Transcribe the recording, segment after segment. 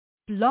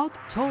Blog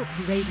Talk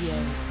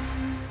Radio.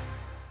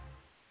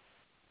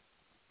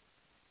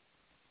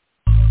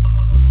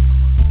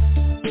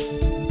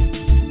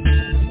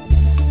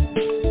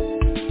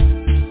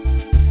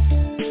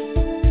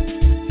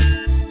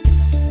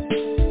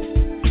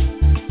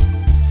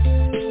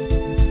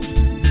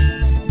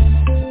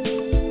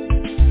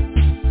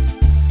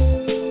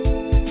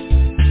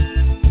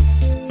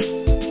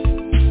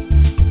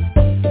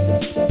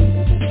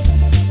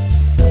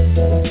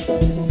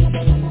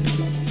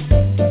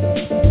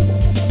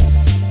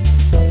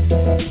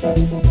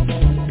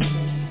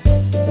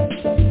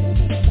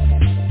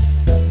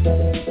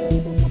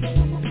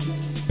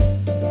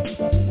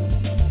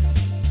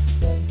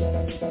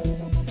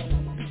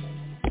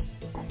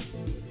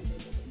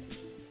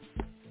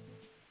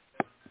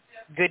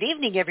 Good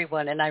evening,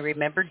 everyone, and I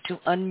remembered to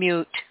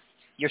unmute.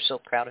 You're so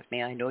proud of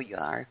me. I know you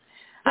are.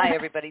 Hi,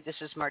 everybody. This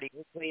is Marty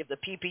Wickley of the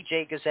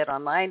PPJ Gazette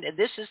Online, and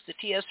this is the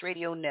TS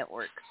Radio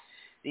Network.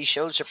 These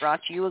shows are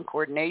brought to you in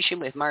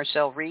coordination with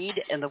Marcel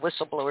Reed and the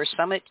Whistleblower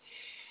Summit,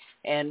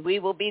 and we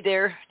will be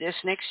there this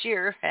next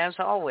year, as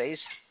always.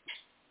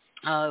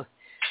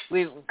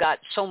 We've got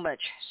so much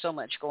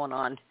going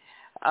on.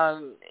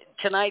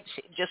 Tonight's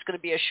just going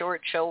to be a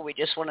short show. We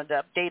just wanted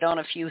to update on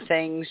a few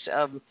things.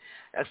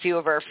 A few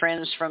of our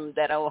friends from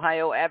that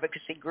Ohio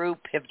Advocacy group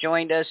have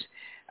joined us.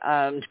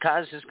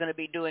 Coz is going to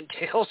be doing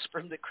Tales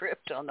from the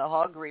Crypt on the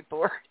Hog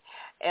Report.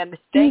 And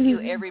thank you,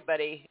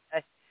 everybody.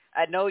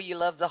 I know you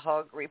love the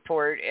Hog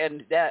Report,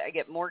 and that I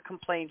get more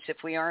complaints if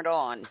we aren't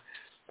on,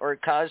 or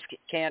Coz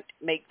can't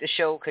make the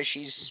show because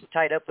she's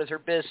tied up with her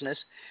business.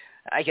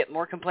 I get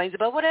more complaints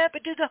about what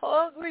happened to the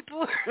Hog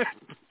Report.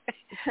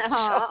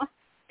 So,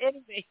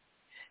 anyway,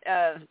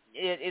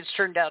 it's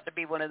turned out to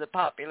be one of the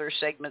popular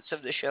segments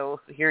of the show,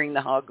 hearing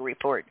the Hog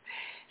Report.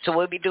 So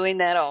we'll be doing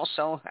that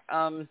also.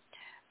 Going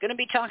to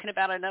be talking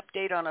about an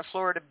update on a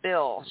Florida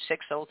bill,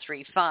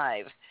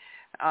 6035.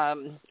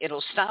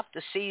 It'll stop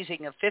the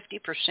seizing of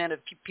 50% of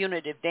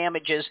punitive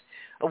damages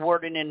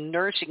awarded in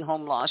nursing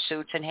home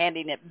lawsuits and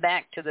handing it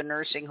back to the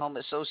Nursing Home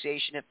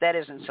Association if that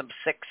isn't some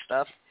sick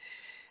stuff.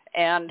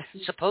 And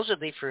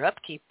supposedly for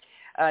upkeep.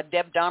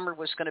 Deb Dahmer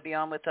was going to be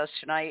on with us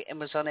tonight and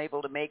was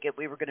unable to make it.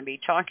 We were going to be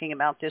talking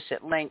about this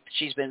at length.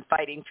 She's been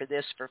fighting for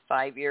this for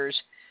 5 years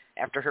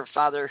after her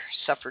father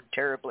suffered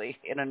terribly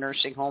in a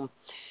nursing home.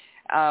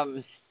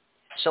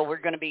 So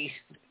we're going to be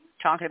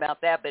talking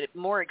about that, but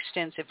more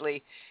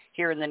extensively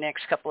here in the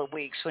next couple of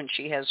weeks when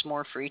she has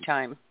more free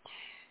time.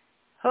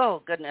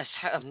 Oh, goodness.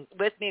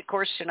 With me, of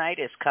course, tonight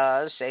is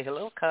Coz. Say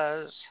hello,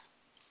 Coz.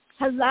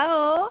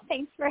 Hello.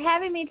 Thanks for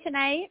having me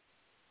tonight.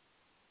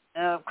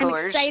 Of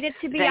course. I'm excited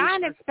to be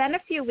on. It's been a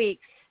few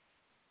weeks.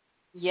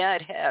 Yeah,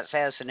 it has,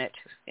 hasn't it?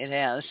 It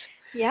has.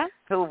 Yeah.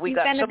 Oh, we You've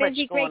got been so a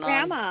busy much going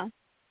great-grandma. on.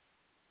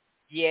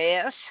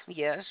 Yes.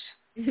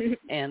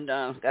 And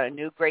got a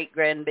new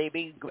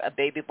great-grandbaby, a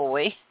baby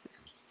boy.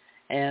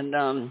 And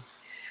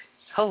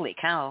holy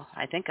cow,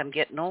 I think I'm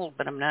getting old,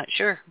 but I'm not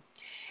sure.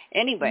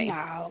 Anyway.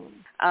 No.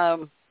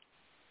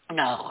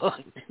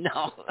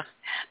 No.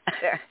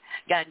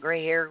 Got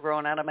gray hair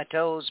growing out of my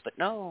toes, but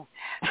no.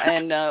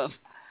 And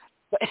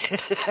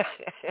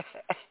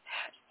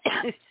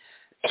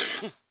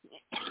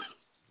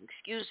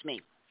excuse me.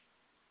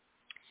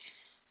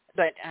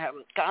 But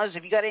Coz,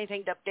 have you got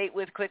anything to update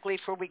with quickly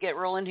before we get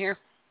rolling here?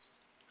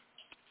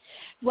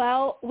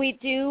 Well, we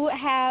do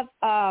have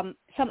some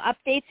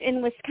updates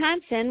in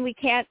Wisconsin. We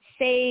can't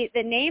say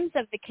the names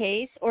of the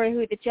case or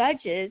who the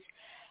judge is,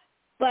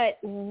 but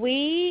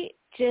we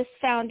just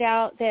found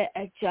out that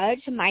a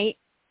judge might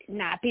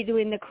not be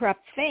doing the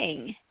corrupt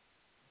thing,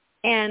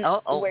 and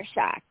we're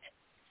shocked.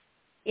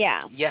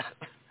 Yeah.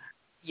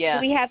 Do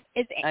we have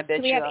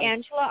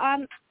Angela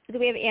on? Do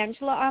we have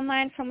Angela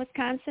online from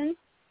Wisconsin?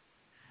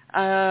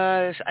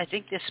 I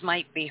think this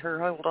might be her.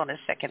 Hold on a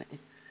second.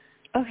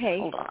 Okay.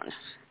 Hold on.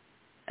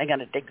 I got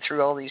to dig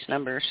through all these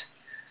numbers.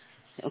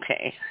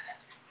 Okay.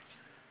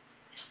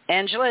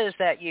 Angela, is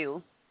that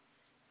you?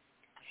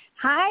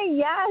 Hi,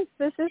 yes,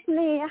 this is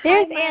me.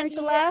 There's Hi,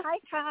 Angela. Hi,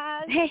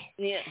 Coz.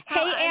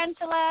 Hey,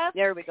 Angela.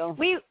 There we go.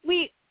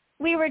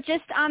 We were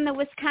just on the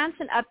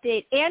Wisconsin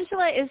update.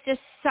 Angela is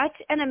just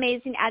such an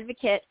amazing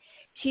advocate.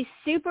 She's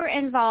super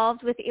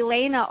involved with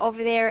Elena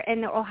over there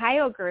in the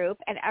Ohio group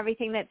and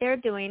everything that they're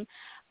doing.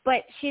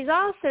 But she's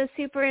also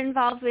super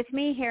involved with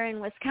me here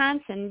in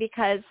Wisconsin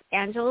because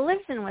Angela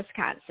lives in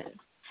Wisconsin.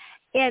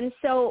 And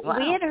so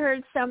we had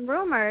heard some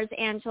rumors,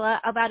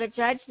 Angela, about a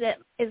judge that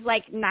is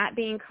like not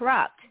being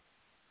corrupt.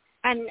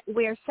 And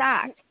we're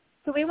shocked.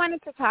 So we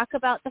wanted to talk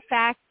about the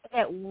fact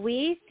that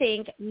we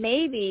think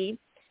maybe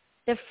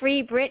the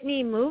Free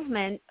Britany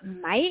movement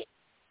might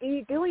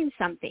be doing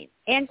something.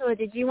 Angela,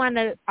 did you want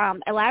to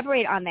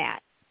elaborate on that?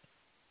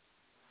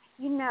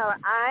 You know,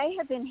 I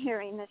have been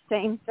hearing the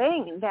same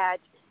thing, that,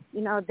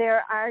 you know,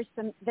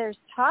 there's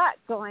talk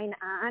going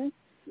on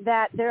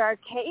that there are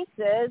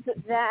cases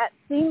that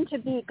seem to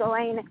be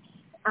going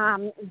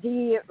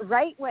the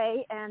right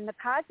way and the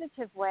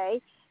positive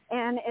way,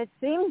 and it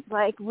seems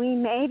like we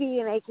may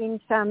be making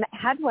some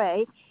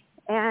headway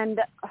And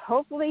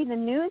hopefully the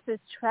news is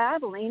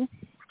traveling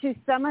to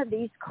some of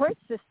these court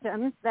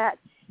systems that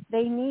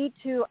they need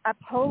to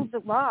uphold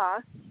the law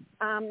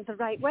the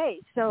right way.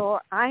 So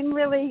I'm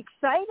really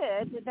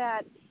excited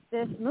that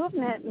this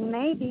movement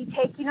may be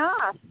taking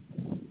off.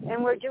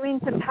 And we're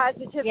doing some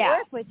positive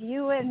work with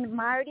you and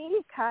Marty,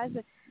 Coz,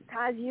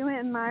 you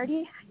and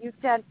Marty.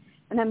 You've done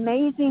an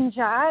amazing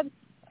job,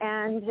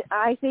 and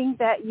I think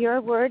that your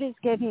word is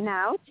getting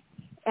out,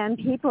 and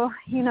people,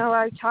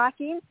 are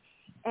talking,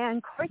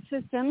 and court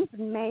systems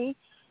may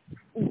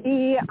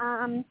be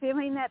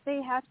feeling that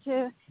they have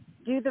to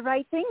do the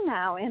right thing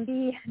now, and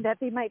that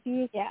they might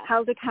be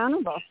held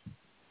accountable.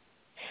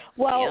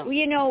 Well,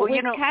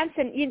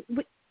 Wisconsin,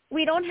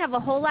 we don't have a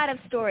whole lot of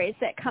stories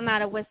that come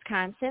out of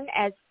Wisconsin,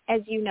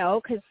 as you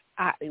know, because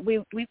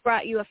we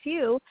brought you a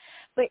few,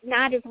 but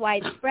not as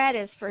widespread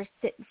as,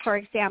 for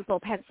example,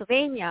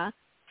 Pennsylvania,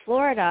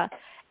 Florida.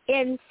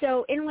 And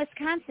so in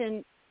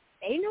Wisconsin,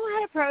 they know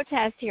how to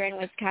protest here in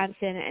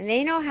Wisconsin, and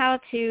they know how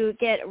to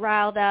get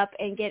riled up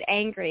and get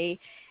angry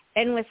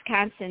in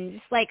Wisconsin.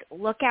 Just like,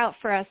 look out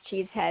for us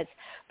cheeseheads.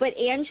 But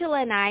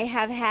Angela and I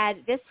have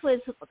had,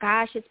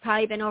 it's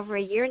probably been over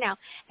a year now.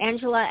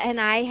 Angela and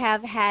I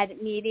have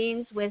had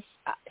meetings with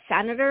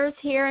senators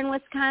here in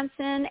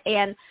Wisconsin,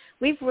 and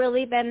we've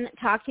really been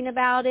talking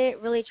about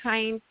it, really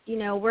trying,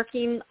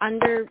 working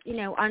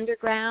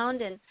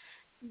underground and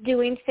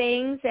doing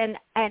things. And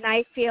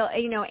I feel,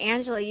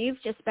 Angela,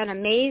 you've just been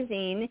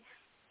amazing.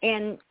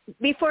 And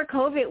before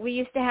COVID, we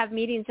used to have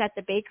meetings at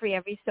the bakery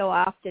every so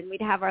often.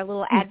 We'd have our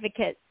little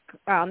advocate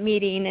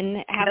meeting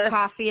and have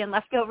coffee and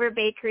leftover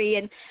bakery.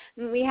 And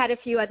we had a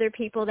few other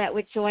people that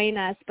would join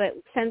us. But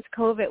since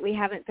COVID, we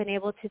haven't been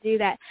able to do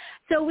that.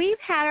 So we've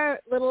had our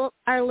little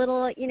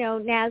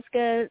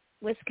NASGA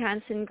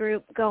Wisconsin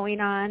group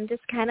going on,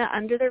 just kind of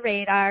under the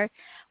radar.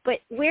 But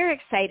we're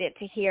excited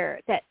to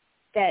hear that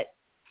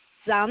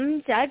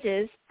some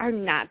judges are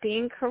not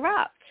being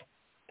corrupt.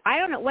 I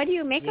don't know. What do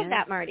you make of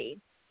that, Marty?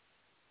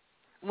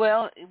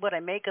 Well, what I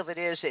make of it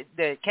is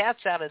the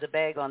cat's out of the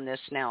bag on this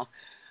now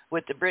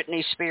with the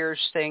Britany Spears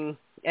thing.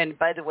 And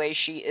by the way,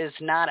 she is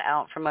not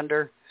out from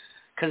under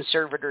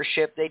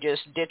conservatorship. They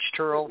just ditched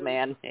her old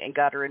man and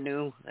got her a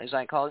new, as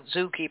I call it,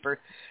 zookeeper.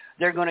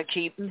 They're going to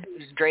keep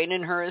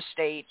draining her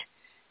estate.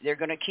 They're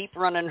going to keep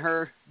running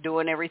her,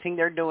 doing everything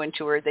they're doing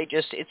to her.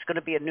 It's going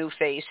to be a new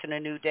face and a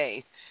new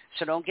day.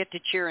 So don't get to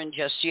cheering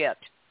just yet.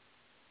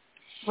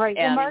 Right.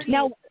 And Marty,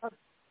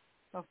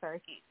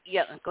 sorry.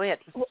 Yeah, go ahead.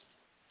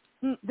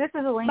 This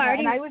is Elena, Marty.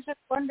 and I was just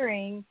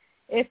wondering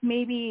if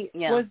maybe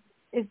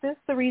is this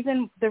the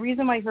reason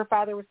why her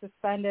father was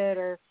suspended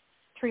or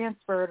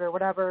transferred or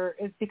whatever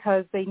is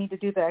because they need to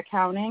do the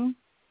accounting,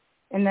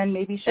 and then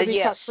maybe she'll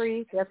be cut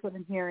free? That's what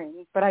I'm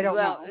hearing, but I don't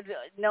know.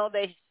 No,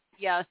 they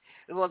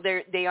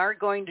are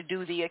going to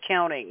do the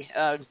accounting.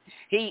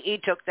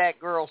 He took that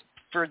girl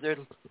for the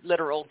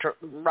literal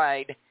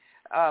ride.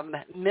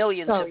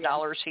 Millions of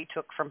dollars he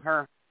took from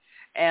her,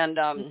 and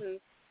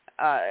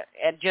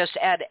just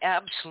had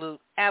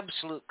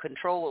absolute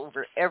control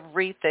over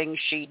everything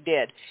she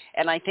did.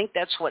 And I think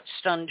that's what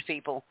stunned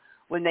people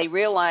when they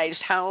realized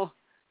how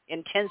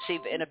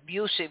intensive and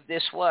abusive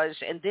this was.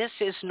 And this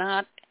is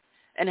not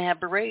an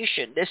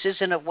aberration. This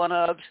isn't a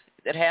one-of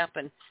that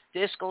happened.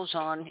 This goes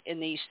on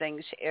in these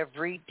things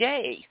every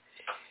day.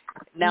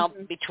 Now,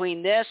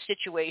 between this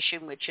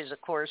situation, which is, of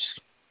course,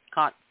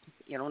 caught,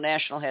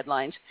 national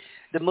headlines,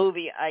 the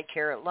movie I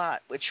Care a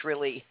Lot, which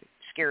really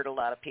scared a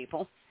lot of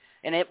people.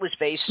 And it was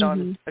based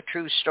on a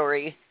true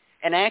story.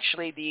 And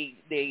actually,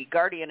 the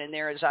Guardian in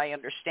there, as I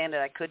understand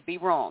it, I could be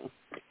wrong.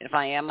 If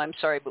I am, I'm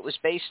sorry, but was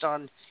based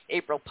on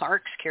April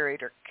Park's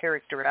character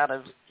out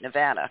of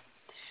Nevada.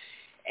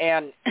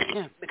 And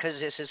because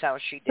this is how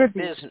she did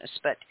business.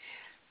 But,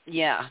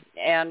 yeah.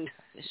 And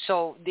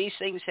so these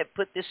things have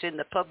put this in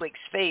the public's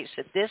face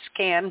that this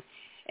can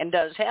and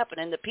does happen.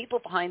 And the people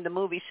behind the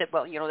movie said,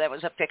 well, that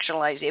was a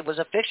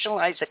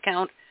fictionalized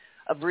account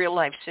of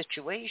real-life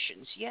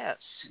situations, yes.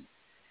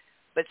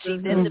 But see,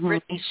 then the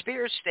Britany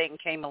Spears thing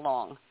came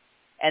along,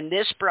 and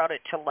this brought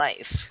it to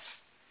life.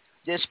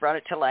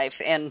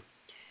 And,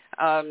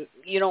 on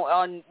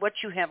what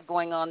you have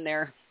going on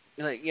there,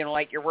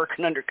 like you're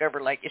working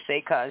undercover, like you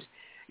say, Coz,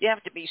 you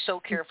have to be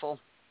so careful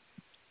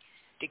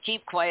to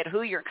keep quiet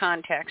who your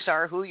contacts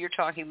are, who you're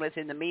talking with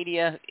in the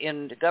media,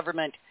 in the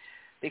government,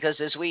 because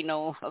as we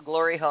know, a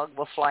glory hog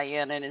will fly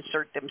in and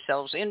insert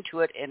themselves into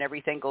it, and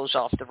everything goes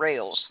off the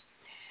rails.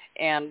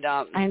 And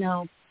I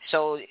know.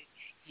 So,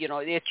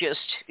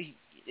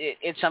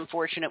 it's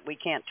unfortunate we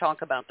can't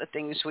talk about the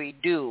things we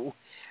do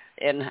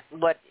and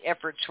what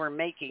efforts we're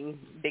making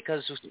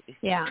because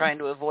trying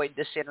to avoid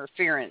this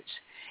interference.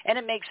 And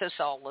it makes us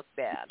all look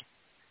bad.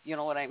 You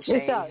know what I'm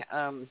saying? It does.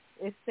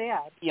 It's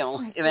sad.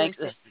 It makes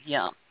us,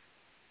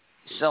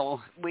 So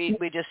we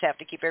just have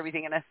to keep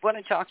everything. And I want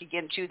to talk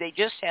again, too. They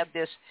just had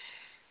this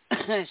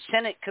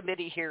Senate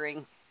committee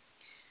hearing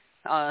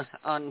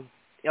on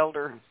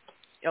elder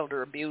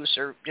abuse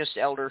or just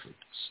elder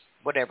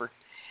whatever.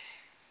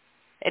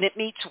 And it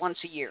meets once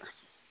a year.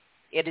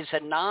 It is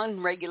a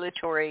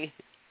non-regulatory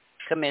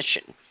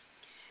commission.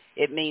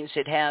 It means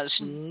it has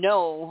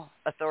no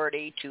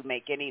authority to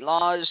make any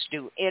laws,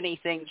 do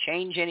anything,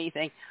 change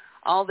anything.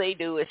 All they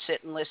do is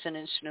sit and listen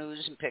and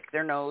snooze and pick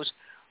their nose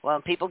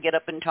while people get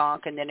up and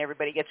talk, and then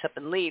everybody gets up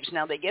and leaves.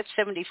 Now, they get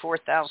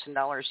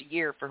 $74,000 a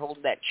year for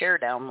holding that chair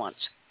down once.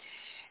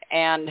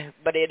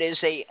 But it is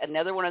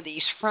another one of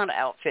these front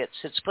outfits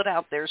that's put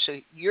out there, so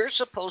you're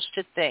supposed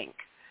to think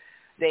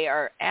they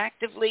are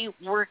actively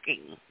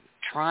working,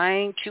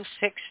 trying to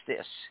fix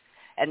this,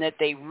 and that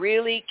they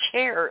really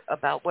care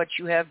about what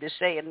you have to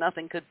say, and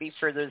nothing could be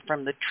further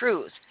from the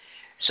truth.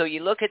 So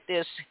you look at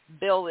this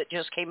bill that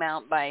just came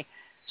out by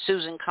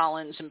Susan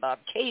Collins and Bob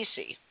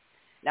Casey.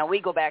 Now, we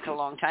go back a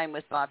long time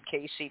with Bob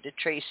Casey to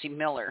Tracy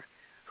Miller,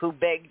 who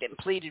begged and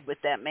pleaded with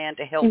that man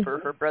to help her.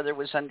 Her brother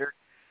was under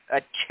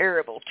a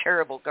terrible,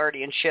 terrible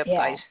guardianship. Yeah.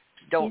 I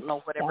don't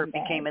know whatever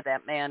became of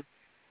that man.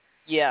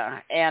 Yeah,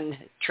 and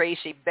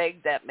Tracy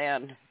begged that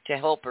man to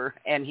help her,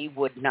 and he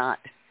would not.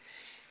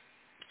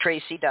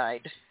 Tracy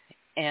died,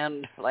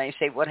 and like I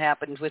say, what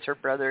happened with her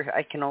brother,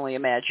 I can only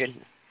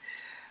imagine.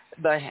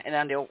 And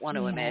I don't want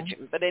to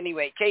imagine. But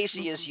anyway,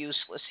 Casey is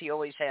useless. He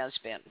always has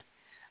been.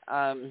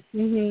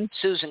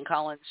 Susan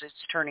Collins, it's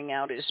turning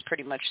out, is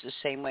pretty much the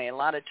same way. A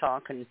lot of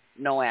talk and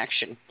no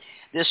action.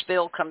 This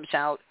bill comes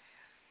out.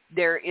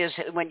 There is,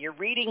 when you're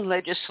reading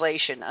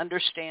legislation,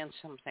 understand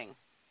something.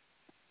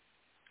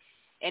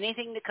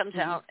 Anything that comes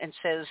out and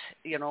says,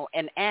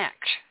 an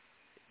act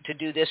to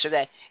do this or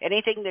that,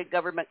 anything the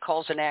government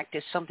calls an act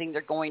is something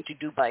they're going to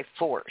do by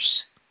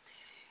force.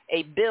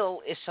 A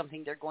bill is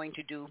something they're going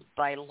to do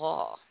by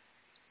law.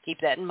 Keep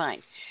that in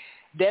mind.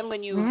 Then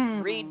when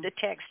you read the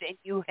text, and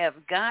you have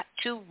got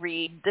to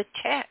read the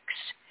text.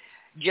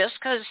 Just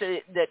because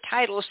the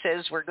title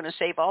says we're going to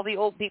save all the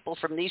old people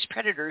from these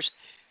predators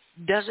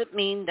doesn't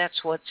mean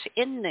that's what's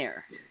in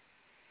there.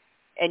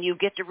 And you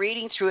get to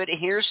reading through it, and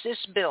here's this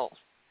bill.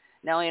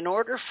 Now, in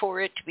order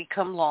for it to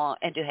become law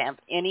and to have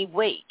any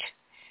weight,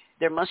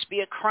 there must be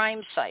a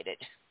crime cited,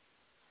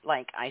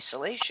 like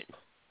isolation.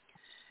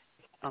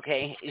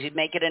 Okay, you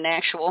make it an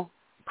actual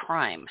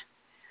crime.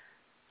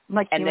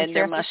 And then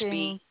there must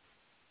be,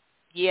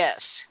 yes,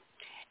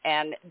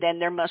 and then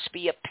there must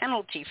be a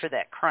penalty for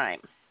that crime.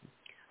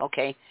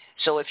 Okay,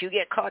 so if you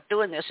get caught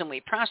doing this and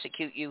we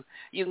prosecute you,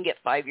 you can get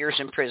 5 years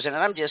in prison.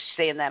 And I'm just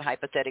saying that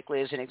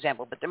hypothetically as an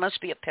example, but there must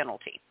be a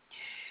penalty.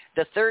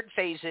 The third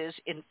phase is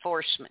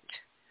enforcement.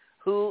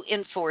 Who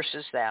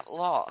enforces that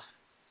law?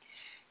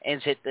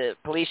 Is it the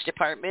police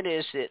department?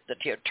 Is it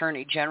the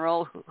attorney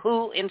general?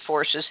 Who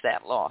enforces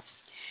that law?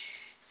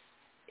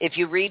 If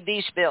you read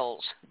these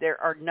bills, there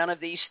are none of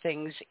these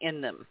things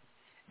in them.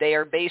 They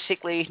are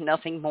basically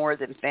nothing more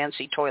than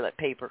fancy toilet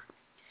paper.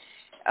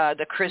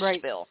 The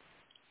Crypt bill,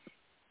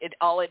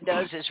 all it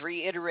does is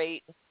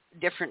reiterate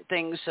different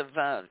things of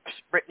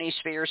Britany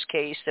Spears'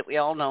 case that we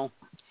all know,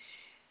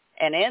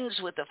 and ends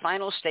with a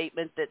final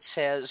statement that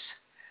says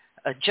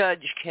a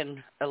judge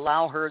can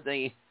allow her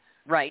the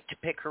right to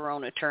pick her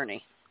own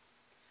attorney.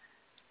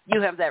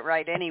 You have that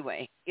right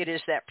anyway. It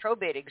is that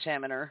probate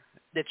examiner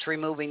that's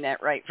removing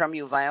that right from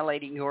you,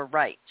 violating your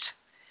rights.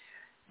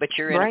 But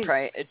you're in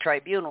a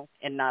tribunal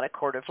and not a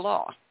court of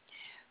law.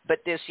 But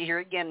this, here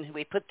again,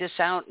 we put this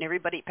out and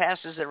everybody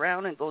passes it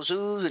around and goes,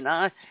 ooh, and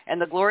ah,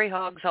 and the glory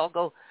hogs all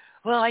go,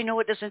 well, I know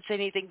it doesn't say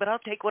anything, but I'll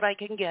take what I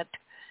can get.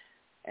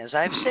 As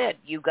I've said,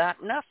 you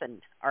got nothing.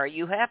 Are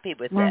you happy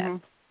with that?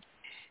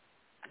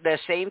 The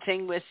same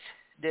thing with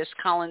this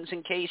Collins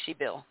and Casey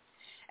bill.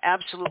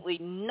 Absolutely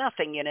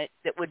nothing in it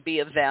that would be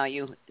of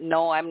value.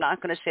 No, I'm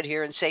not going to sit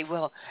here and say,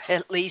 well,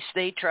 at least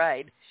they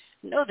tried.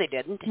 No, they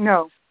didn't.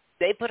 No.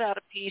 They put out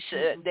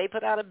they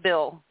put out a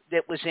bill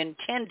that was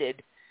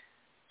intended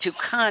to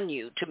con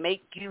you, to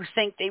make you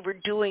think they were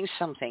doing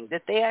something,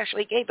 that they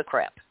actually gave a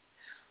crap.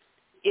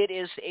 It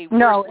is a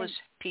worthless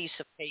piece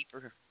of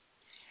paper.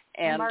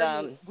 And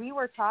Marty, we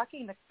were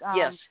talking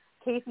to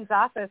Casey's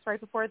office right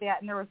before that,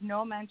 and there was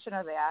no mention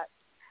of that.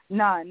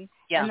 None.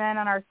 Yeah. And then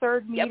on our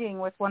third meeting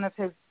with one of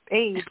his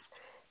aides,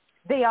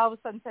 they all of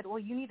a sudden said, well,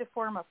 you need to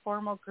form a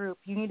formal group.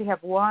 You need to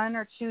have one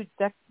or two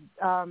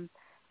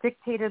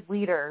dictated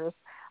leaders.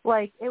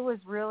 Like, it was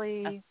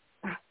really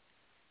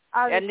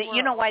and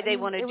you know why they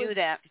want to do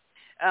that?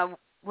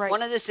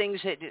 One of the things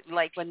that,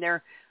 like when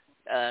they're,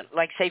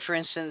 like say for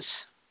instance,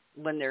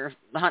 when they're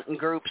hunting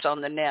groups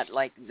on the net,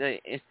 like the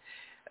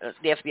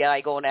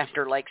FBI going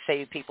after, like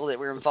say, people that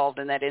were involved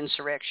in that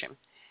insurrection,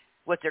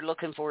 what they're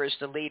looking for is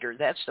the leader.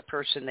 That's the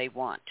person they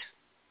want.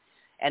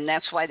 And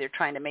that's why they're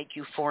trying to make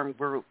you form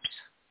groups.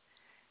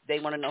 They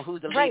want to know who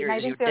the leader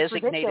is. You're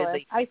designated leader.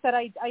 I said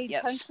I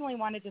intentionally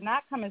wanted to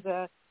not come as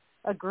a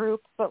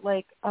group, but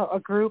like a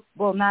group,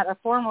 well, not a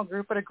formal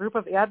group, but a group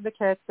of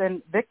advocates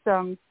and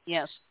victims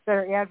that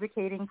are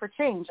advocating for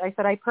change. I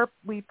said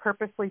we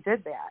purposely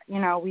did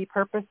that. We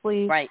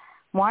purposely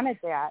wanted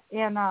that.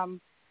 And,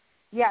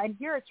 and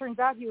here it turns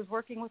out he was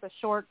working with a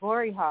short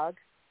glory hog.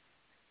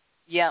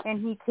 Yeah.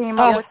 And he came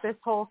up with this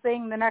whole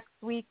thing the next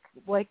week,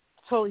 like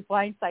totally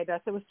blindsided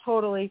us. It was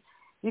totally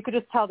you could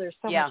just tell there's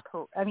so Yeah.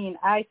 much. I mean,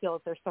 I feel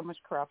that there's so much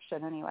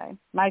corruption anyway.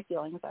 My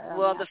feelings are.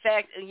 Well, the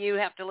fact you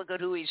have to look at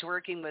who he's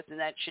working with, and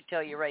that should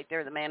tell you right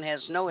there the man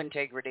has no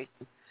integrity.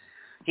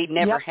 He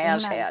never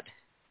has had.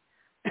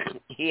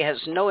 He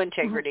has no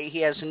integrity. He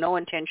has no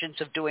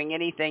intentions of doing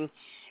anything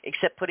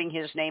except putting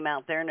his name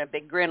out there and a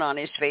big grin on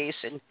his face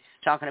and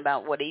talking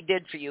about what he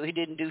did for you. He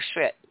didn't do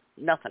shit.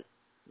 Nothing.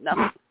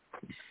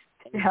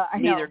 Yeah, I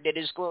Neither know. did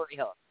his glory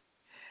hog.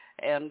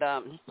 And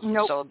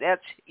Nope. so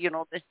that's,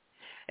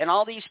 and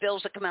all these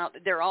bills that come out,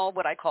 they're all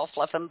what I call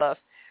fluff and buff.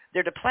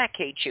 They're to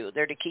placate you.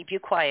 They're to keep you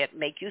quiet,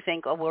 make you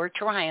think, oh, we're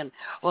trying.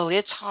 Well,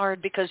 it's hard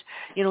because,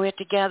 we have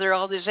to gather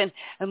all this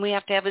and we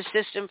have to have a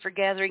system for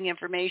gathering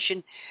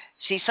information.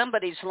 See,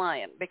 somebody's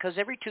lying because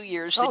every 2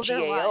 years the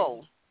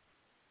GAO,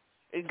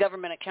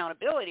 Government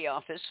Accountability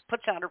Office,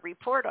 puts out a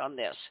report on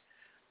this.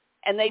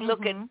 And they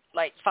look at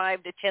like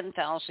 5,000 to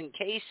 10,000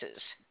 cases.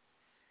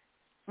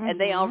 And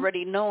they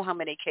already know how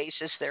many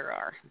cases there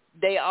are.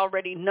 They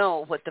already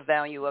know what the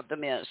value of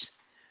them is.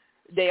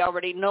 They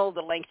already know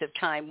the length of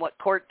time, what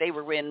court they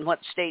were in, what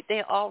state.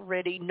 They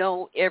already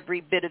know every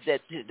bit of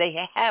it. They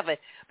have it,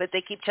 but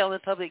they keep telling the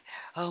public,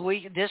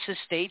 this is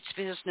state's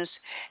business,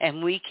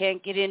 and we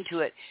can't get into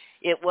it.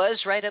 It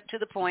was right up to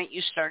the point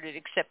you started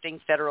accepting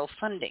federal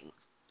funding.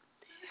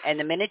 And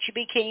the minute you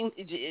became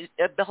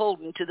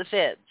beholden to the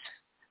feds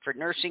for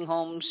nursing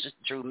homes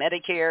through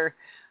Medicare,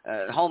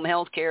 home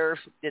health care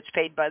that's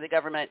paid by the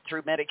government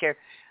through Medicare,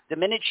 the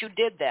minute you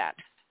did that,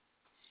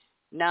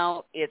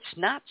 now it's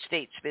not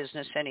state's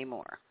business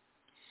anymore.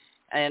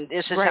 And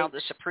this is how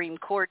the Supreme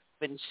Court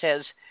even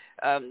says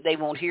they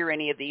won't hear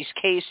any of these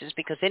cases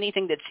because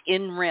anything that's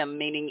in rem,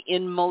 meaning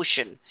in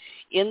motion,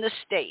 in the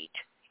state,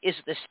 is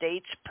the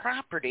state's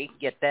property,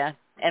 get that,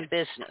 and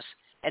business.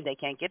 And they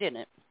can't get in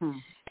it.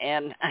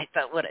 And I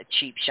thought, what a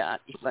cheap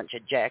shot, you bunch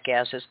of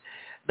jackasses.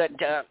 But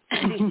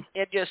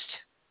it just,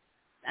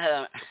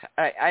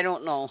 I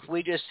don't know.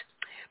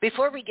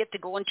 Before we get to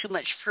going too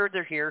much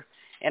further here,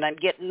 and I'm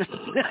getting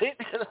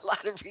a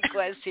lot of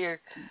requests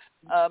here,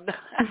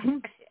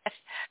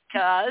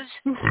 Coz,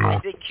 I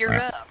think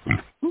you're up.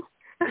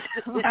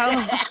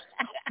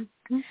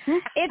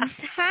 It's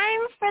time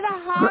for the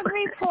Hog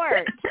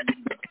Report.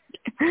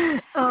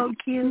 Oh,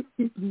 cute.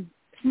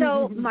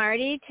 So,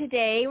 Marty,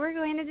 today we're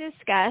going to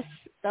discuss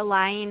the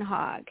lying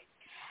hog.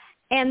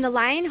 And the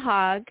lying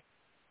hog,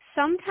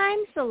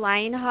 sometimes the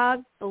lying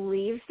hog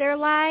believes their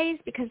lies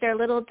because they're a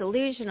little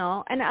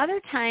delusional, and other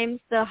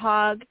times the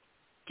hog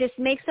just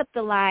makes up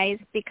the lies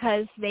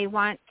because they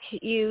want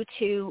you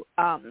to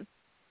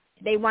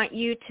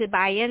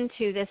buy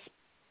into this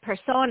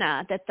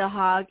persona that the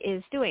hog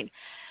is doing.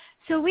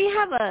 So we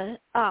have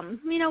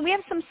we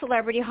have some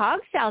celebrity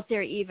hogs out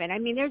there even. I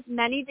mean, there's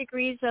many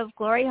degrees of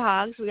glory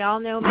hogs. We all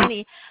know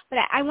many. But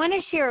I want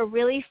to share a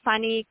really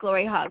funny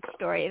glory hog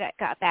story that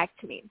got back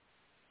to me.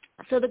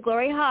 So the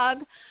glory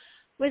hog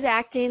was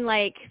acting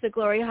like the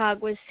glory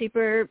hog was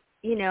super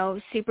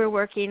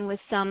working with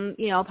some,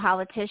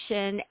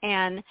 politician.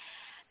 And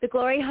the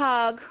glory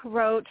hog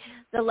wrote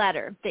the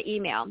letter, the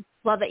email.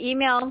 Well, the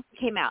email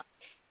came out.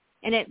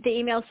 And the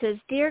email says,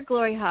 "Dear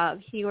Glory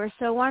Hog, you are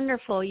so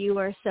wonderful. You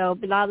are so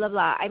blah, blah,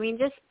 blah." I mean,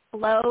 just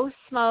blow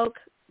smoke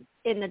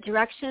in the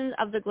direction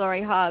of the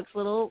Glory Hog's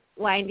little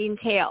winding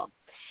tail.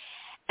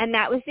 And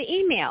that was the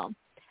email.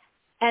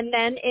 And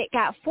then it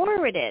got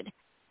forwarded.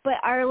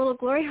 But our little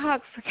Glory Hog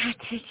forgot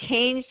to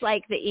change,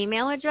 the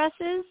email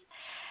addresses.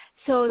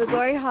 So the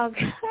Glory Hog,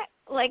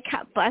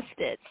 got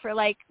busted for,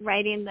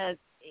 writing the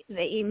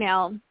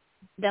email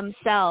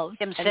themselves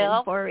and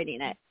then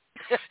forwarding it.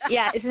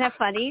 Yeah, isn't that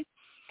funny?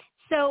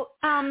 So,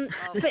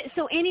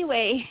 so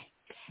anyway,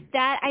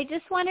 that I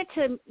just wanted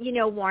to,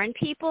 warn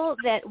people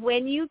that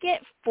when you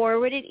get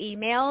forwarded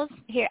emails,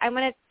 here I'm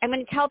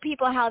gonna tell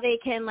people how they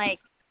can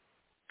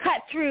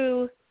cut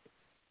through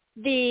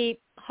the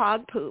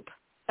hog poop.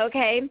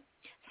 Okay,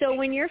 so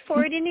when you're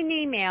forwarding an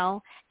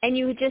email and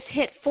you just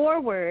hit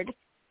forward,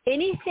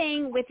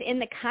 anything within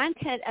the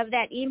content of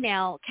that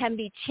email can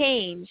be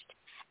changed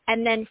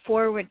and then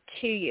forward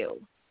to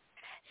you.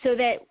 So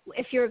that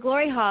if you're a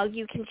glory hog,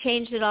 you can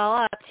change it all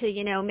up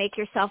to, make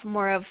yourself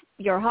more of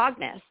your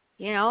hogness,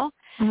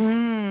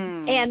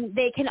 And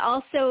they can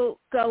also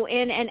go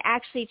in and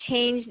actually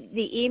change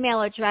the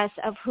email address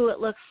of who it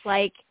looks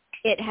like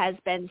it has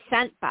been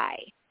sent by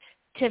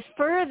to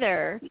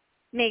further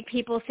make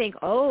people think,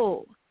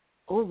 oh,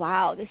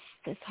 wow,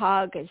 this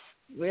hog is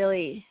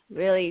really,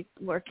 really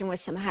working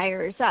with some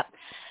higher up.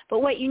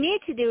 But what you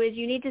need to do is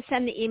you need to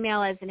send the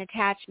email as an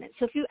attachment.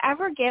 So if you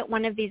ever get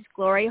one of these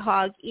glory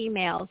hog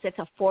emails, it's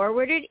a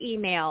forwarded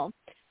email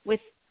with,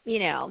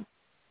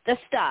 the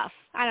stuff.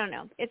 I don't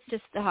know. It's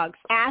just the hogs.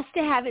 Ask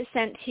to have it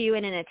sent to you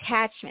in an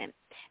attachment.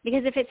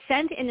 Because if it's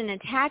sent in an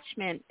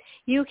attachment,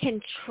 you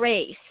can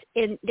trace.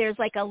 There's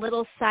a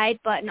little side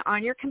button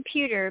on your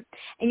computer,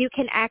 and you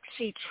can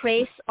actually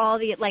trace all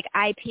the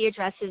IP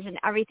addresses and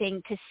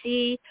everything to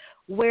see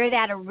where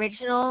that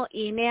original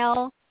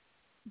email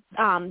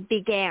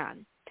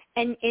began.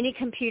 And any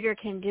computer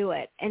can do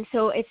it. And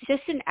so it's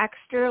just an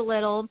extra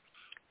little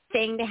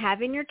thing to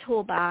have in your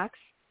toolbox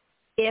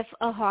if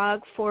a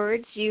hog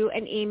forwards you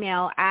an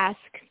email, ask,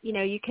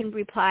 you can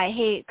reply,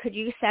 hey, could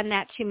you send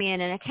that to me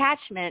in an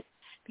attachment?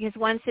 Because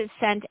once it's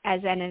sent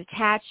as an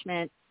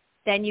attachment,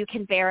 then you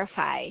can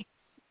verify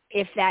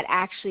if that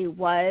actually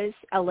was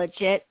a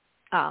legit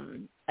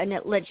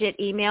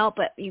email,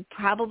 but you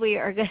probably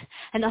are going,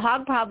 and the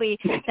hog probably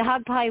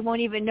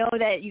won't even know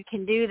that you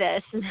can do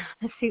this.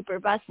 Super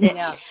busted.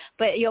 Yeah.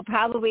 But you'll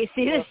probably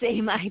see the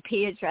same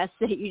IP address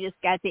that you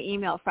just got the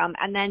email from,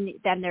 and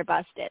then they're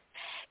busted.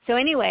 So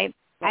anyway,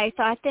 I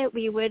thought that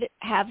we would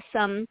have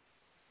some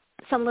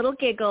little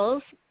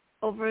giggles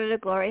over the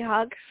Glory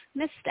Hog's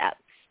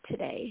missteps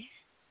today.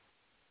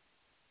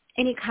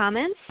 Any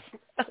comments?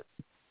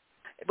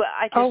 Well,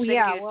 I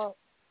just well,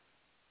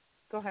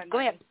 go ahead. Go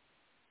ahead.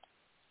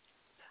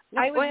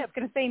 No, I was just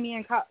going to say, me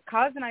and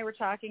Coz and I were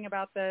talking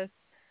about this,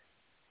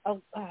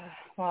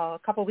 a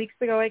couple weeks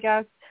ago, I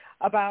guess,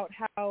 about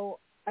how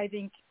I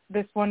think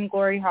this one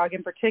Glory Hog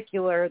in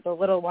particular, the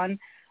little one,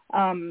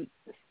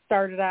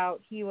 started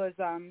out, he was,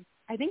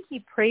 I think he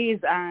preys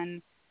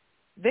on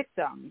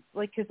victims,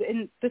 because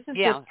this is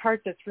the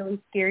part that's really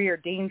scary or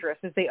dangerous,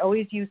 is they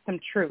always use some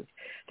truth.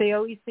 They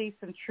always say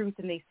some truth,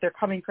 and they're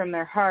coming from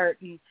their heart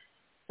and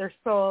their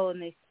soul,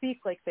 and they speak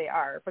like they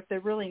are, but they're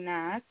really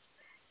not.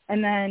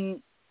 And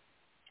then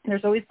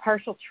there's always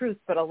partial truth,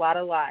 but a lot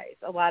of lies,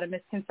 a lot of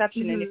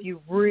misconception. Mm-hmm. And if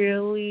you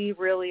really,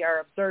 really are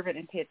observant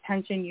and pay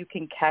attention, you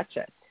can catch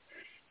it.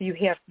 You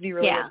have to be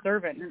really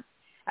observant.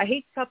 I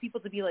hate to tell people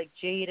to be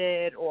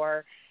jaded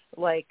or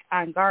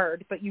on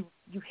guard, but you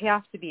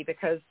have to be,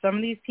 because some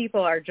of these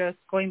people are just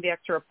going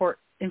back to report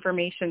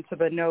information to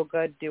the no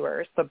good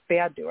doers, the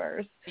bad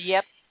doers.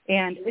 Yep.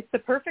 And it's the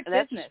perfect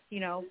business,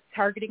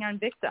 targeting on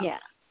victims. Yeah.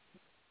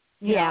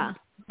 Yeah.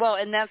 Well,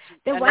 and that's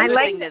another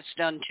thing that's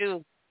done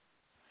too.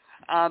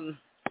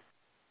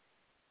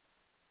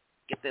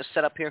 Get this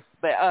set up here,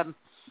 but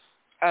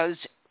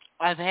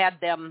I've had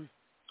them.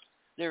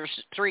 There's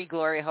 3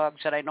 Glory Hogs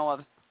that I know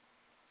of.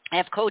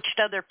 I've coached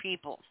other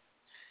people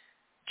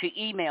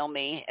to email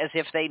me as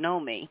if they know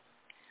me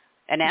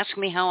and ask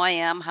me how I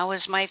am, how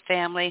is my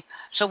family,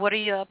 so what are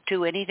you up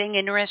to, anything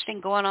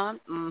interesting going on?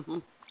 Mm-hmm.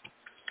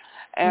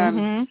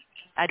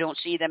 I don't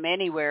see them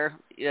anywhere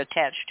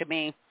attached to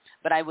me,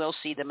 but I will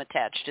see them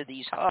attached to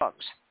these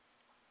hogs.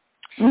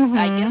 Mm-hmm.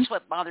 I guess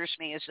what bothers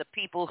me is the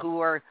people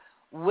who are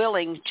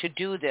willing to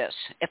do this.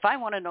 If I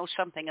want to know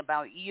something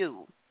about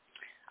you,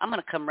 I'm going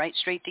to come right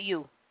straight to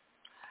you,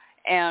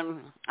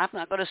 and I'm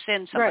not going to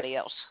send somebody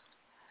else.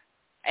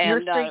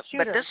 And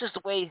but this is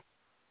the way,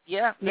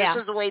 this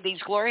is the way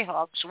these Glory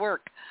Hogs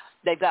work.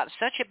 They've got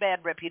such a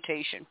bad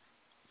reputation,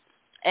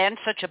 and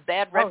such a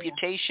bad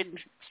reputation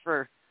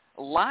for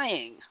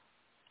lying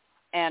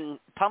and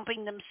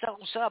pumping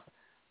themselves up.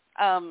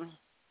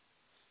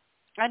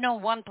 I know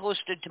one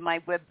posted to my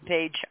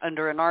webpage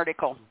under an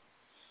article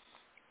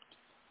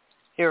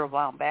here a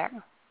while back,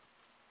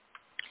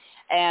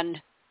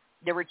 and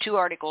there were 2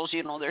 articles,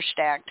 they're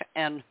stacked,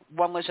 and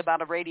one was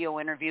about a radio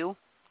interview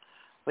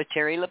with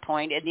Terry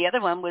LaPointe, and the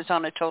other one was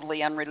on a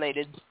totally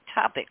unrelated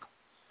topic.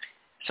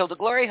 So the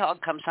Glory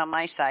Hog comes on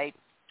my site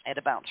at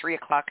about 3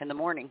 o'clock in the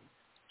morning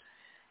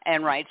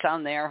and writes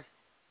on there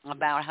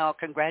about how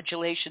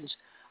congratulations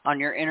on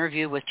your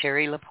interview with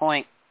Terry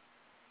LaPointe.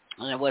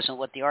 And it wasn't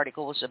what the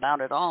article was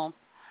about at all.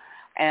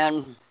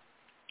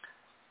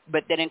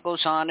 But then it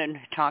goes on and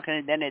talking,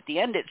 and then at the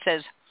end it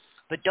says,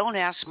 but don't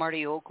ask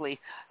Marti Oakley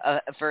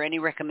for any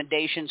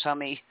recommendations on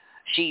me.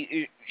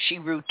 She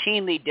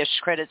routinely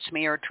discredits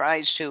me or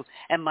tries to,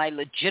 and my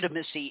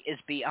legitimacy is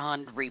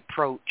beyond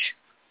reproach.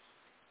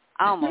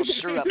 I almost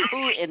threw up.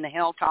 Who in the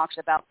hell talks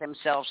about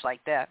themselves like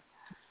that?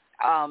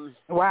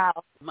 Wow.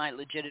 My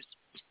legitimacy,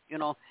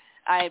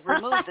 I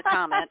removed the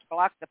comment,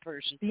 blocked the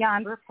person.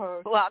 Beyond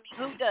reproach. Well,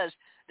 who does?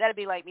 That'd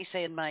be like me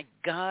saying, my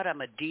God,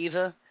 I'm a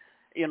diva.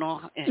 We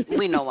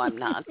know I'm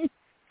not.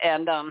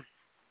 And,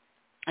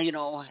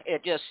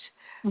 it just...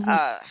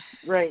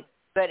 right.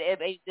 But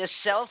this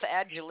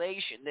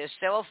self-adulation, this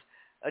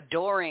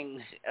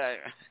self-adoring,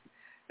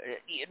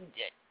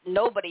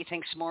 nobody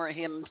thinks more of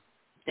him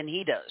than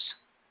he does.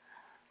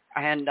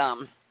 And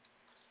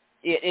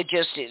it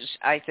just is,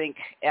 I think,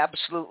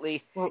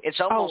 absolutely, it's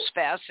almost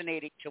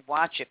fascinating to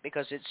watch it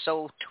because it's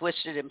so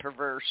twisted and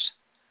perverse.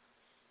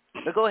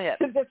 But go ahead.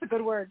 That's a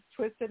good word,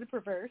 twisted and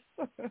perverse.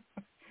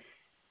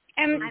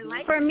 And I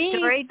like the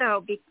story,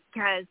 though,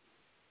 because...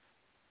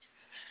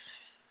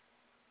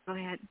 Go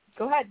ahead.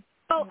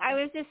 Oh, I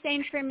was just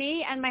saying, for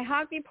me and my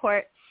Hog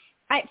Report,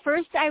 at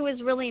first I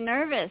was really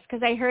nervous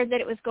because I heard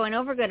that it was going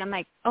over good. I'm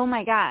like, oh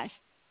my gosh,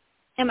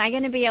 am I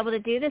going to be able to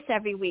do this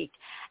every week?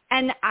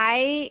 And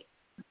I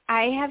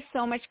have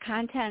so much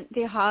content.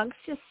 The hogs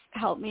just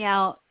help me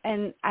out,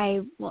 and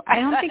I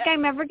don't think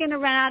I'm ever going to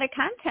run out of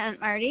content,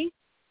 Marty.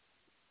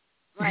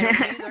 I don't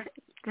either.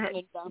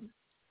 Because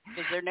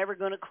they're never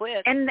going to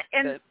quit. And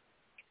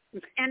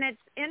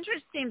it's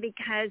interesting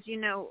because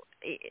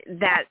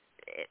that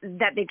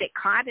they get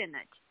caught in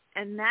it,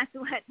 and that's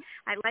what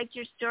I liked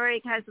your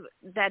story, because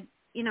that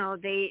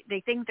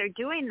they think they're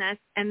doing this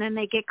and then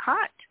they get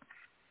caught,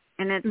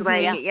 and it's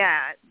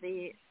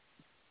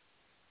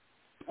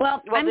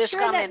Well, I'm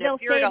sure that they'll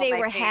say they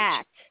were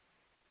hacked.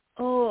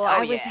 Oh,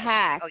 I was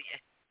hacked. Oh,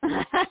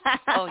 yeah.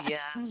 Oh, yeah.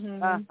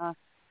 Mm-hmm.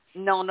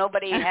 No,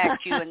 nobody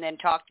hacked you and then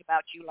talked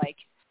about you like,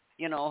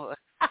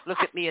 look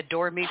at me,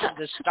 adore me for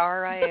the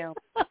star I am.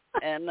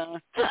 And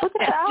don't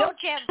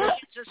you have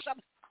visions of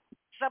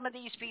some of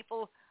these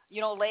people,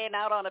 laying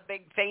out on a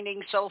big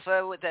fainting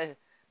sofa with a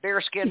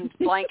bearskin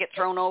blanket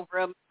thrown over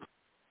them,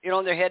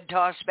 their head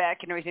tossed back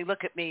and everything.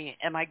 Look at me.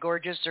 Am I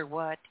gorgeous or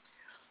what?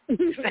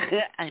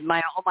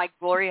 my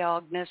glory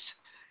hogness.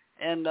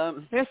 And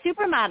they're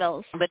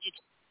supermodels. But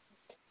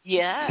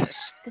yes.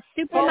 The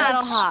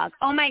supermodel hog.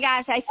 Oh my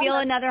gosh, I feel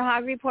another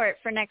hog report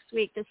for next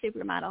week, the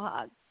supermodel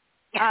hog.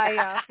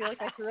 I feel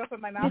like I threw up in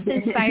my mouth.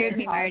 This inspired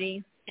me,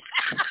 Marty.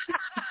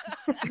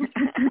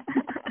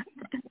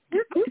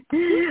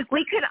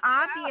 We could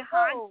all be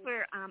hogs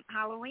for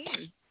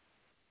Halloween.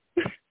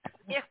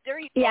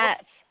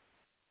 Yes.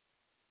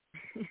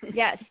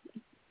 Yes.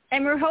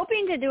 And we're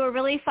hoping to do a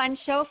really fun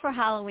show for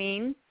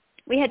Halloween.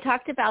 We had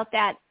talked about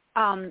that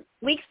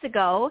weeks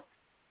ago.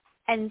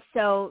 And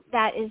so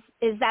that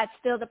is that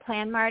still the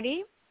plan,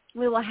 Marty?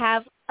 We will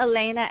have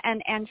Elena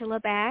and Angela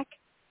back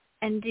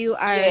and do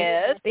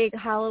our big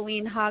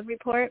Halloween hog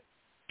report.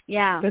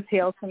 Yeah. The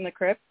Tales from the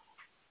Crypt.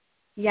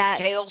 Yeah.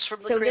 Tales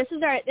from the Crypt. So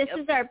this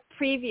is our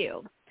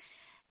preview.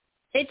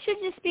 It should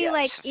just be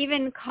like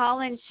even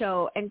call-in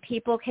show, and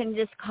people can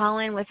just call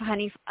in with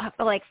funny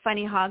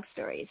hog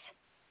stories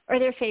or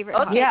their favorite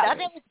hog stories. That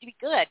would be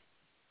good.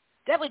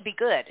 That would be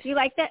good. Do you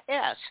like that?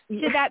 Yes.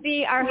 Should that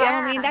be our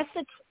Halloween? That's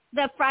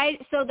the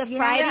Friday. So the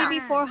Friday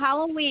before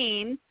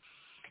Halloween,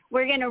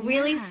 we're gonna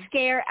really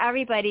scare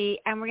everybody,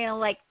 and we're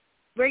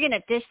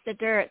gonna dish the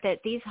dirt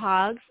that these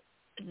hogs.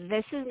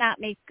 This is not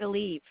make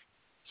believe,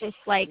 just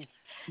like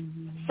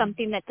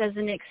something that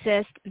doesn't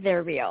exist.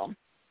 They're real.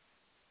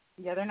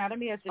 Yeah, they're not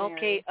imaginary.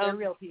 Okay, they're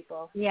real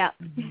people. Yeah.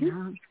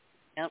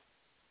 Yep.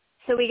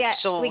 So we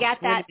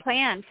got that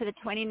planned for the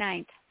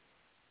 29th.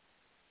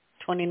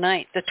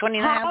 29th. The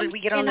 29th. How did we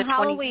get on the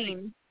Halloween?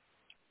 29th?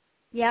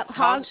 Yep.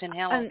 Hogs in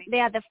Halloween.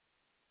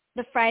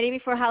 The Friday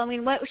before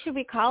Halloween. What should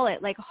we call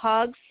it? Like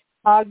hogs?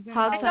 Hogs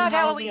I thought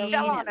Halloween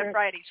fell on a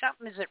Friday.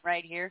 Something isn't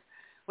right here.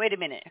 Wait a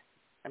minute.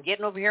 I'm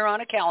getting over here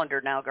on a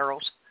calendar now,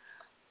 girls.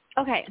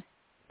 Okay.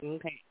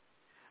 Okay.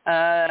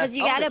 Because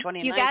you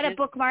gotta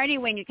book Marty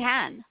when you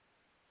can.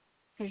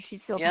 Because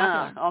she's so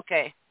popular. Yeah.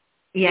 Okay.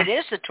 Yeah. It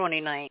is the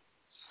 29th.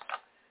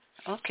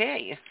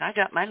 Okay. I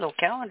got my little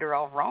calendar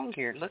all wrong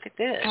here. Look at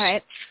this. All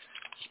right.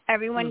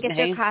 Everyone get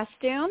their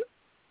costume.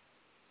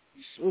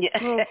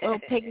 Yeah. Little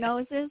pig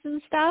noses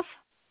and stuff.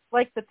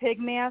 Like the pig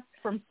mask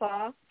from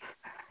Saw.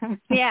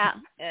 Yeah.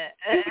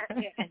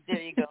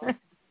 There you go.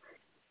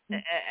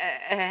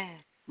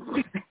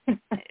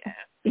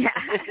 Yeah.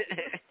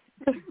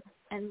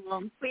 And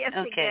we have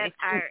to get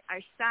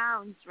our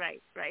sounds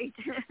right?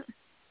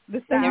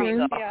 The sound, there you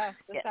go. Yeah,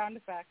 the sound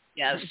effects.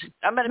 Yes.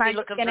 I'm going to be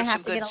looking for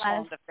some good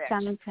sound effects.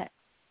 Sound effects.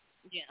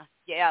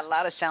 Yeah, a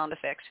lot of sound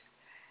effects.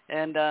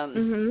 And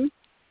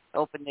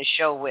open the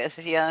show with,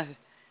 And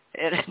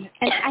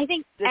I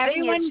think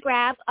everyone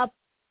grab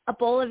a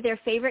bowl of their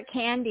favorite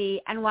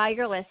candy, and while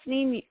you're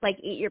listening, like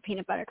eat your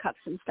peanut butter cups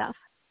and stuff.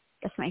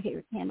 That's my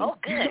favorite candy. Oh,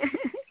 good.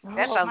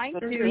 That sounds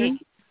good to me.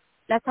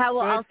 That's how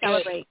we'll all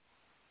celebrate.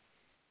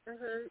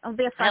 It'll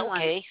be a fun one.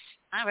 Okay.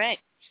 All right.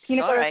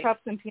 Peanut butter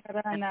cups and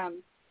peanut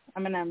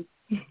M&Ms.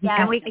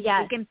 Yeah, we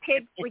can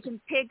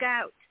pig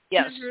out.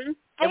 Yes.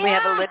 And we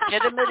have a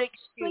legitimate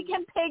excuse. We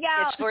can pig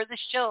out. It's for the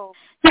show.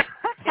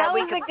 That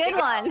was a good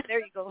one. There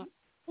you go.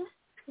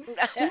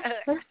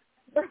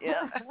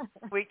 Yeah.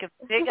 We can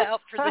pig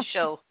out for the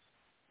show.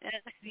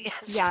 Yes.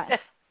 Yeah.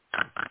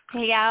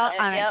 Pig out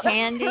on a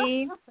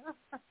candy.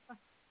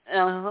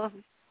 Uh-huh.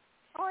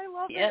 Oh, I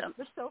love it.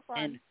 It's so fun.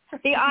 And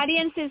the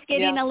audience is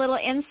getting a little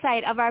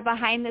insight of our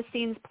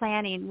behind-the-scenes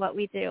planning, what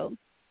we do.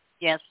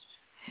 Yes.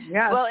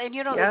 Yes. Well, and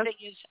the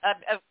thing is,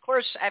 of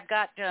course, I've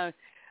got a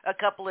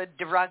couple of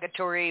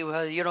derogatory,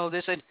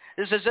 this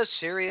is a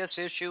serious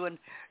issue, and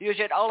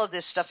usually all of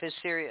this stuff is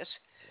serious.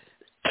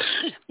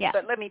 Yeah.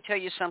 But let me tell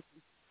you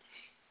something.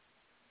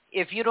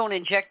 If you don't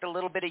inject a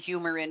little bit of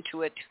humor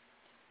into it,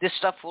 this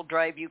stuff will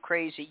drive you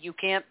crazy. You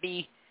can't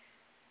be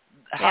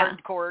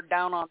hardcore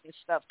down on this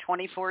stuff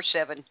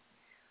 24/7,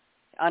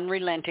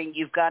 unrelenting.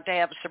 You've got to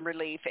have some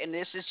relief, and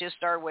this is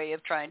just our way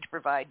of trying to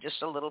provide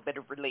just a little bit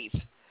of relief.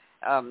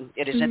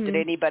 It isn't that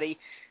anybody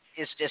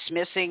is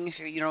dismissing,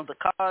 the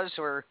cause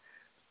or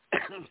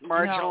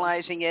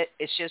marginalizing it.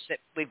 It's just that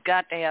we've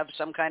got to have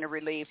some kind of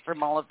relief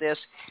from all of this.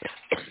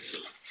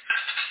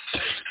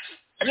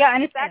 Yeah,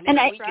 and it's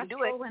actually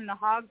stressful when the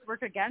hogs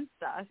work against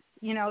us.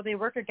 They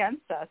work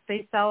against us.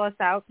 They sell us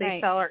out. They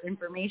sell our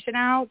information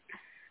out.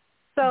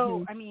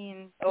 So, I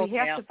mean, we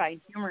have to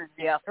find humor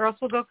in it, or else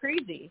we'll go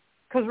crazy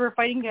because we're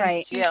fighting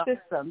against two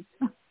systems.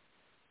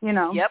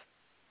 Yep.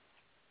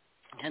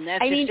 And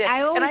that's I think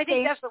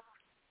that's the...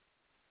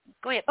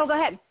 Go ahead. Oh, go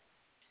ahead.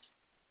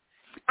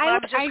 I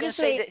was just going to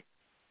say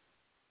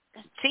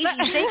that... See,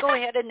 you say go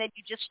ahead, and then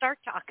you just start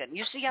talking.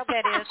 You see how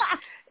that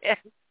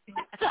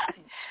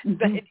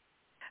is?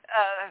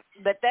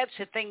 But that's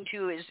the thing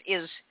too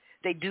is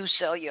they do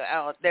sell you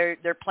out. They're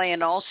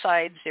playing all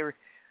sides.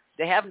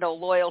 They have no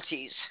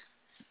loyalties,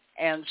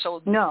 and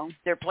so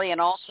they're playing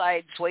all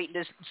sides, waiting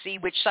to see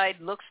which side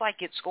looks like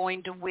it's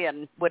going to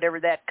win, whatever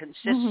that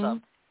consists of,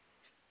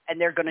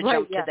 and they're going to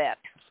jump to that.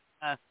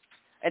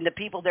 And the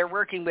people they're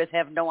working with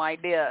have no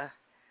idea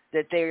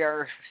that they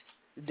are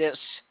this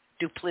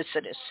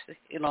duplicitous,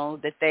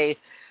 that they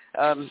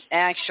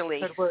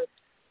actually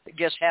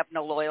just have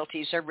no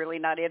loyalties. They're really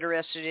not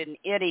interested in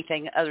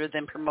anything other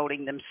than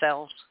promoting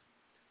themselves.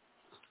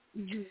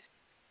 Mm-hmm.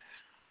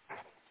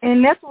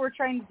 And that's what we're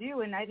trying to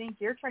do, and I think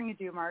you're trying to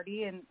do,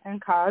 Marty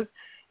and Coz,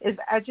 is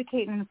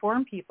educate and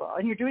inform people.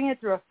 And you're doing it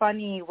through a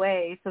funny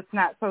way, so it's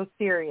not so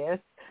serious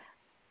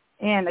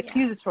and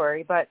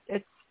accusatory, but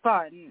it's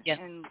fun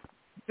and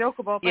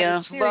jokeable, but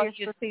it's serious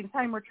at the same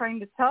time. We're trying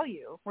to tell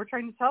you. We're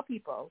trying to tell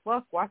people,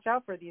 look, watch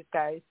out for these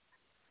guys.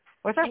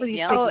 Watch out for these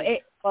people.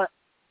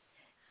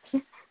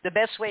 The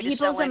best way to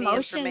sell any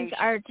information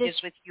is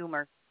with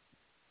humor.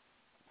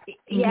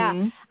 Yeah.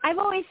 Mm-hmm.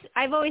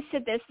 I've always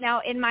said this.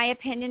 Now, in my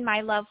opinion, my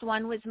loved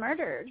one was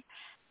murdered.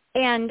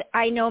 And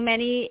I know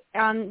many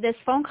on this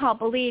phone call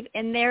believe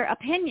in their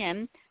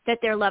opinion that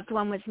their loved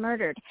one was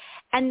murdered.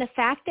 And the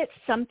fact that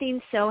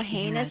something so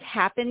heinous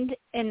happened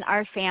in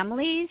our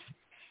families,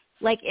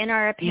 like in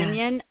our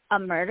opinion, a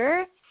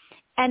murder,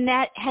 and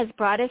that has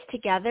brought us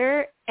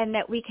together and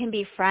that we can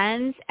be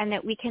friends and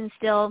that we can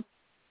still,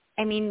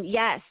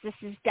 yes, this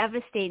is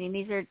devastating.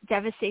 These are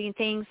devastating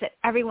things that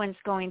everyone's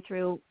going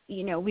through.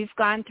 We've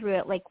gone through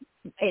it, like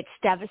it's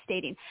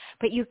devastating.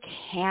 But you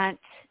can't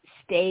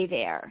stay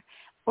there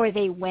or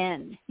they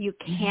win. You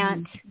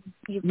can't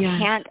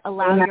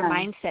allow your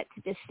mindset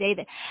to just stay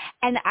there.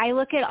 And I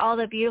look at all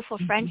the beautiful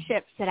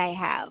friendships that I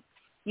have.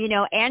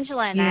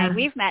 Angela and I,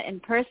 we've met in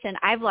person.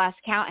 I've lost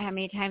count how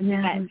many times we've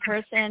met in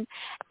person.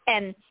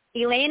 And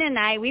Elaine and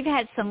I, we've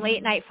had some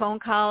late night phone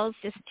calls,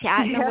 just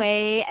chatting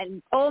away.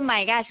 And oh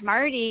my gosh,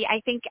 Marty,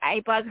 I think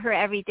I bug her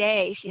every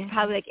day. She's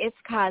probably like, it's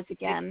Coz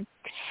again.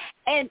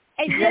 And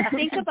I just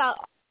think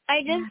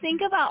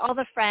about all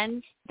the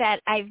friends that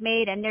I've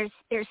made, and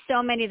there's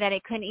so many that I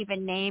couldn't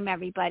even name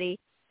everybody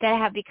that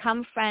have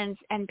become friends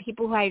and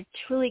people who I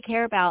truly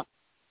care about,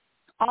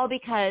 all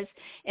because,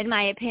 in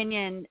my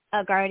opinion,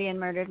 a guardian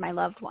murdered my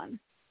loved one.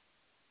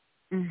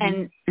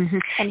 And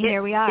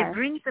here we are. It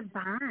brings a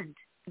bond.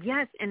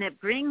 Yes, and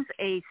it brings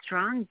a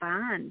strong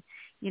bond,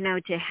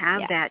 to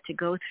have that, to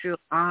go through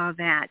all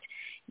that.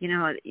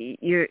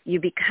 You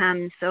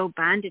become so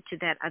bonded to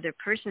that other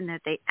person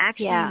that they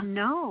actually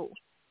know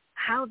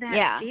how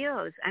that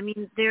feels.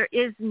 There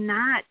is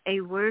not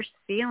a worse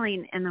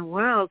feeling in the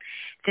world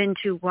than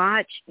to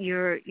watch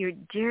your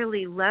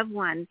dearly loved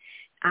one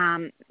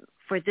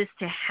for this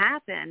to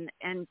happen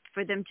and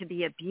for them to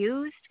be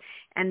abused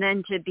and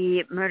then to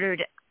be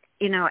murdered,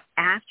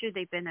 after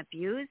they've been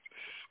abused.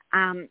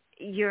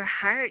 Your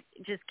heart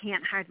just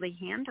can't hardly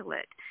handle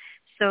it.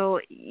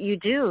 So you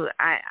do.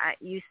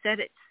 You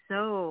said it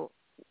so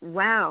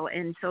well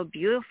and so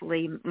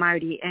beautifully,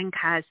 Marty and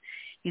Coz,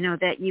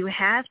 that you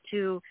have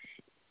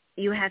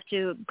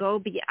to go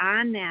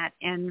beyond that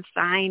and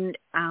find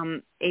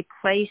a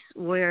place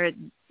where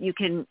you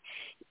can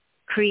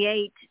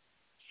create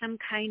some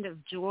kind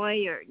of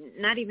joy, or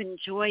not even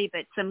joy,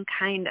 but some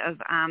kind of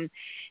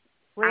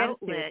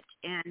outlet.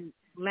 And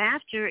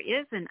laughter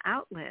is an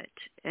outlet.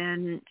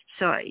 And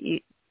so you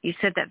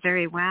said that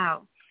very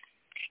well.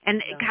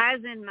 And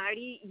Coz and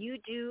Marty, you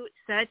do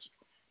such,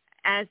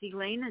 as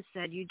Elena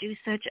said, you do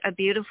such a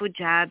beautiful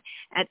job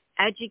at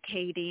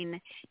educating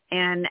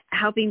and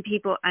helping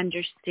people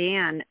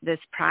understand this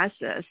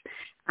process.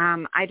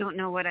 I don't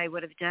know what I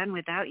would have done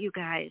without you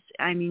guys.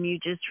 You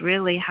just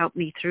really helped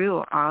me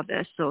through all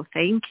this, so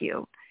thank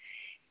you.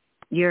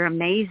 You're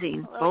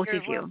amazing, both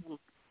of you.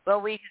 Well,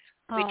 we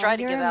try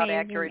to give out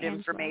accurate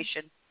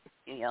information.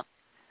 We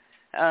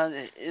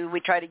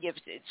try to give,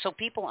 so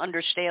people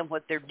understand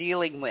what they're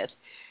dealing with.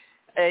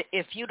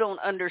 If you don't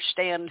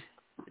understand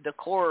the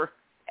core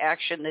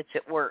action that's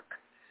at work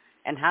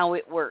and how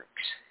it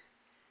works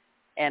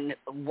and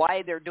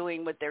why they're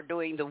doing what they're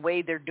doing, the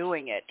way they're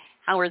doing it,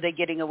 how are they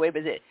getting away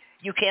with it,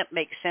 you can't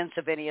make sense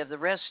of any of the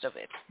rest of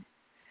it.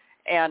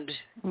 And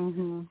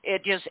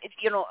it just,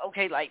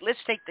 like let's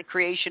take the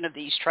creation of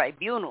these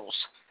tribunals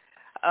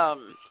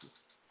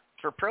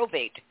for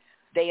probate.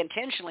 They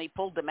intentionally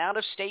pulled them out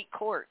of state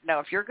court. Now,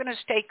 if you're going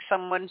to take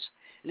someone's,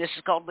 and this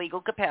is called legal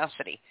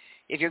capacity,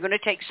 if you're going to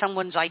take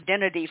someone's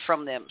identity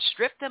from them,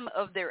 strip them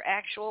of their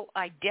actual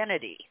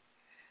identity,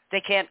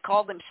 they can't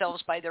call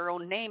themselves by their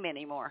own name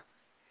anymore.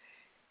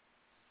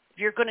 If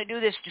you're going to do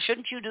this,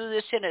 shouldn't you do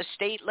this in a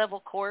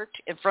state-level court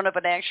in front of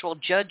an actual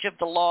judge of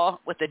the law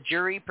with a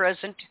jury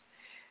present?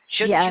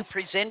 Shouldn't you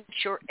present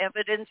your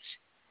evidence?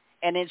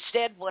 And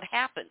instead, what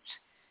happens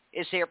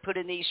is they're put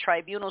in these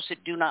tribunals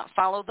that do not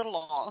follow the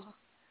law.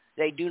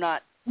 They do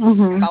not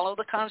follow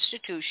the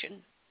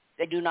Constitution.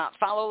 They do not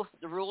follow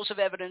the rules of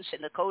evidence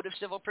in the Code of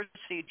Civil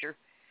Procedure.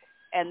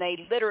 And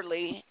they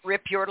literally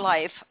rip your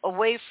life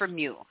away from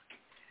you.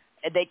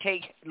 They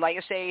take, like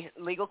I say,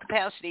 legal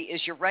capacity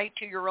is your right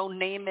to your own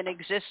name and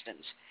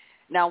existence.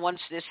 Now, once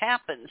this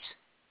happens,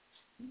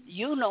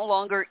 you no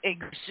longer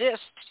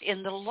exist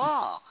in the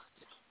law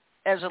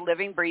as a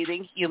living,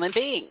 breathing human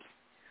being.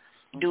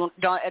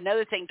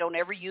 Another thing, don't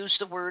ever use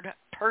the word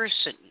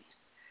person.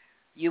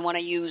 You want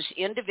to use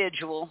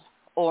individual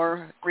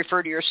or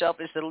refer to yourself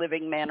as the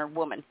living man or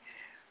woman.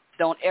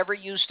 Don't ever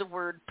use the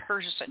word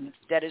person.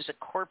 That is a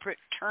corporate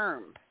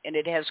term, and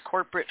it has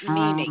corporate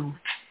meaning.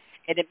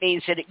 And it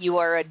means that you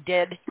are a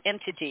dead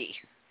entity.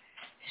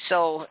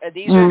 So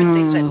these are the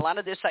things, and a lot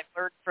of this I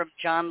learned from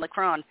John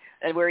Lacron,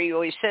 where he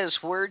always says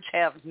words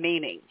have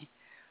meaning.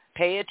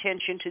 Pay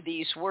attention to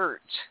these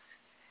words.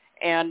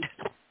 And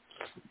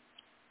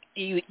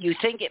you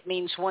think it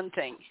means one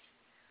thing,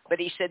 but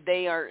he said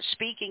they are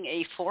speaking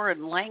a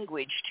foreign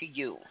language to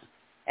you,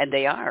 and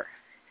they are.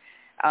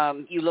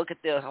 You look at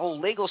the whole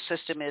legal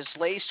system is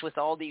laced with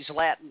all these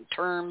Latin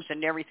terms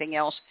and everything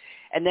else,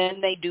 and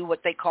then they do what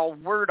they call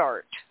word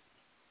art.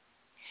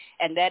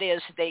 And that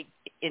is they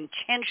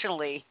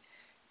intentionally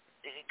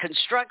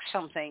construct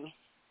something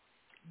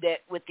that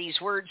with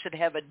these words that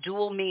have a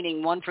dual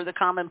meaning, one for the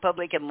common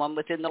public and one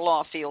within the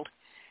law field,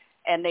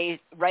 and they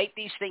write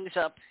these things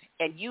up,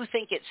 and you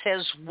think it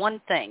says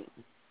one thing,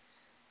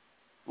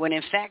 when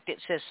in fact it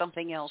says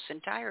something else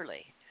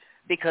entirely.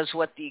 Because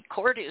what the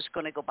court is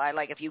going to go by,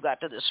 like if you got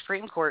to the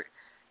Supreme Court,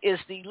 is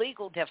the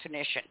legal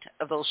definition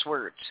of those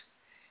words.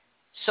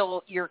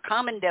 So your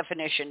common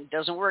definition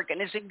doesn't work.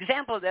 And as an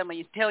example of them,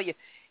 I tell you,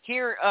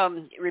 here,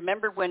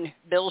 remember when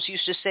bills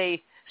used to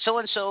say,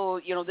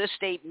 so-and-so, this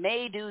state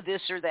may do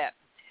this or that.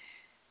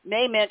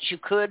 May meant you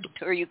could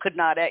or you could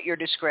not at your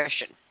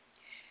discretion.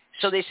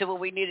 So they said, well,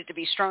 we need it to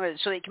be stronger.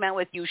 So they come out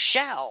with, you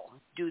shall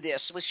do this.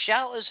 Well,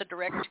 shall is a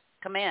direct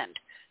command.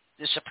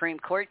 The Supreme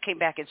Court came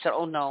back and said,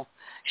 oh, no,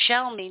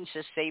 shall means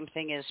the same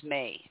thing as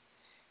may.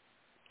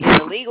 In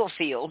the legal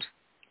field,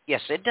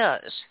 yes, it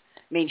does.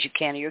 It means you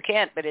can or you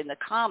can't. But in the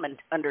common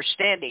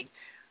understanding,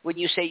 when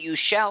you say you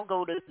shall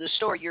go to the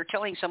store, you're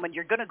telling someone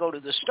you're going to go to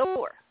the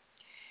store.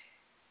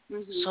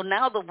 So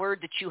now the word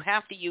that you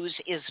have to use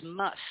is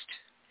must.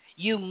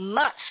 You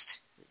must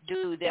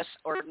do this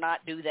or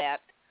not do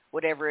that,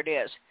 whatever it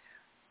is.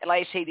 And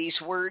like I say, these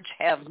words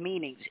have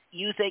meanings.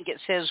 You think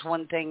it says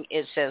one thing,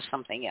 it says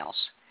something else.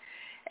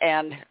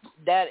 And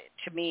that,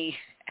 to me,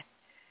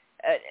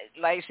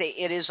 like I say,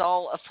 it is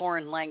all a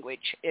foreign language.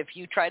 If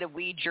you try to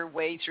weed your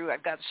way through,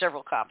 I've got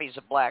several copies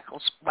of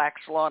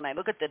Black's Law, and I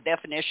look at the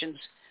definitions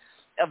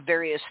of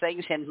various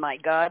things, and my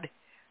God,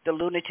 the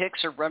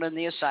lunatics are running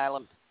the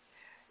asylum.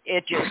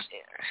 It just,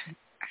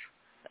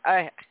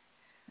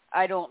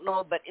 I don't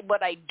know, but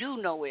what I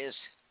do know is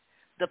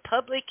the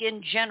public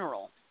in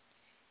general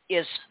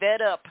is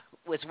fed up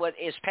with what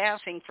is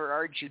passing for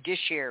our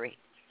judiciary.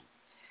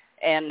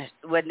 And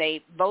when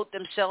they vote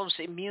themselves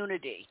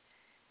immunity,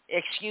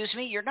 excuse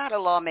me, you're not a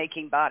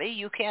lawmaking body.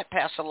 You can't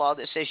pass a law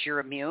that says you're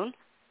immune.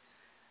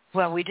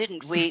 Well, we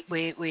didn't.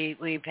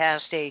 We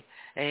passed a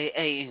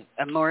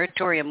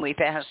moratorium. We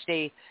passed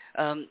a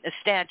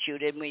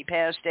statute, and we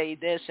passed a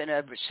this and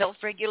a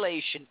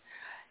self-regulation,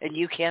 and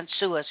you can't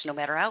sue us no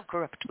matter how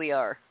corrupt we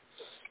are.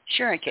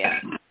 Sure I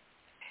can.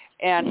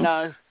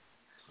 And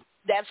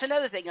that's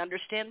another thing.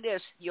 Understand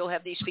this. You'll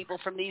have these people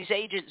from these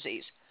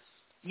agencies.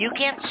 You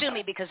can't sue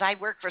me because I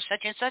work for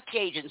such and such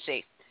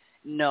agency.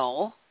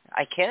 No,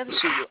 I can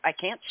sue you. I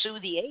can't sue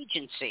the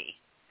agency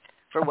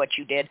for what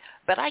you did,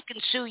 but I can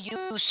sue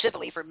you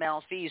civilly for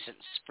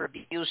malfeasance, for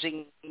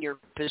abusing your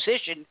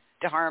position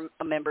to harm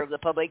a member of the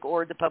public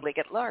or the public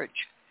at large.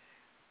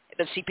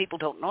 But see, people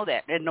don't know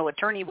that, and no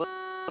attorney will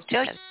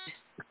tell you.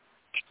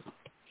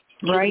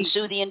 You can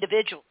sue the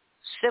individual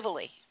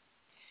civilly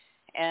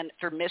and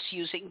for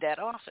misusing that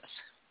office.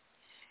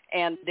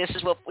 And this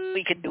is what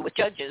we can do with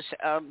judges.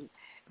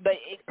 But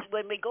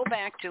when we go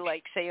back to,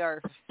 like, say,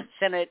 our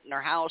Senate and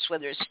our House,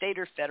 whether it's state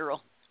or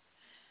federal,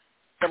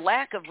 the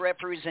lack of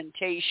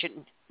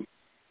representation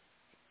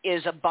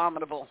is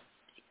abominable.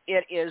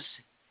 It is.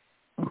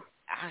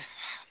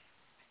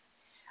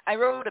 I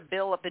wrote a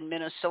bill up in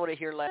Minnesota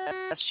here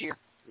last year.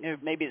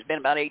 Maybe it's been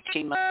about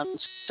 18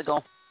 months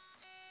ago.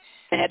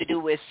 It had to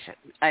do with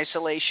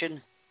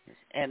isolation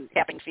and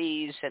capping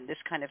fees and this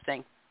kind of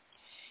thing.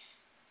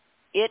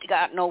 It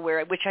got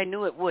nowhere, which I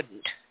knew it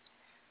wouldn't,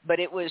 but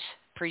it was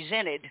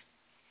presented,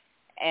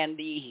 and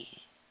the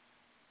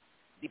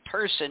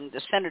person,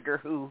 the senator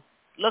who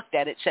looked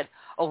at it, said,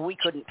 we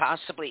couldn't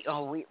possibly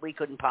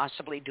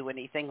do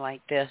anything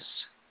like this.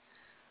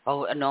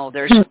 Oh, no,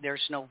 there's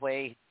no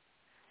way.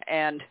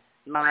 And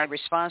my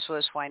response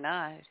was, why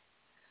not?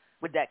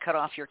 Would that cut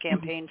off your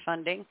campaign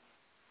funding?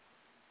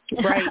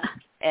 Right.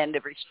 And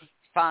the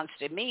response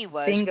to me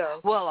was, bingo.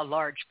 Well, a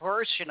large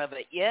portion of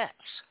it, yes.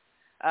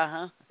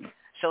 Uh-huh.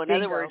 So in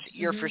bingo. other words,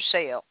 you're for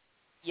sale.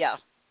 Yeah.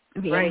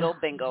 Right.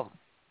 Bingo.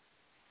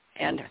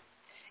 And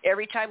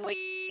every time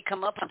we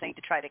come up with something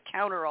to try to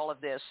counter all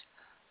of this,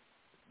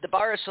 the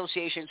bar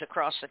associations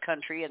across the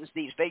country and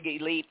these big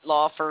elite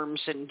law firms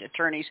and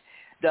attorneys,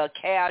 the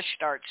cash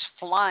starts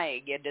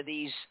flying into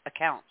these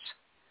accounts.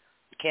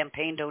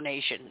 campaign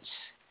donations.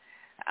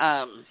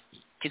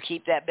 To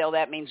keep that bill,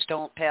 that means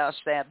don't pass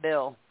that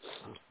bill.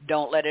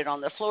 Don't let it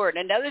on the floor. And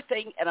another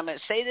thing, and I'm going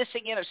to say this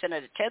again, I've said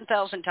it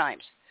 10,000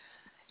 times.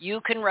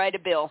 You can write a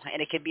bill,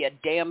 and it can be a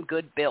damn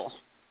good bill.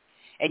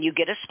 And you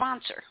get a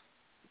sponsor.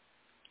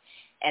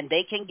 And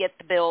they can get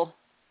the bill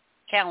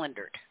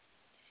calendared.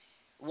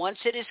 Once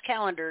it is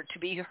calendared to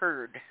be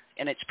heard,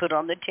 and it's put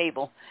on the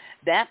table,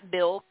 that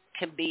bill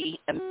can be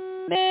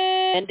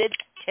amended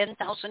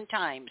 10,000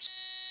 times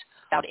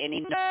without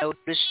any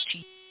notice to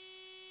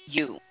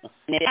you.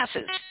 And it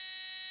passes.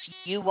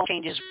 You won't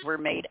changes were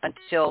made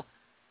until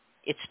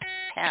it's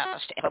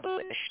passed and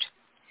published.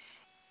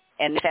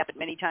 And this happened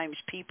many times.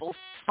 People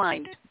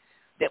find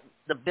that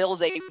the bill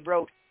they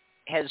wrote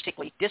has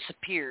basically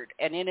disappeared,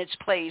 and in its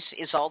place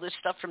is all this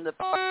stuff from the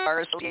Bar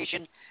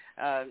Association,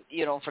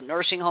 from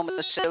nursing home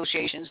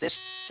associations, this,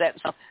 that, and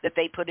stuff that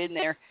they put in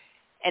there,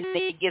 and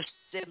they give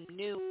them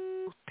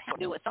new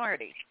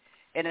authority.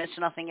 And it's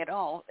nothing at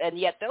all. And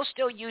yet they'll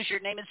still use your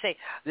name and say,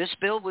 this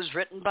bill was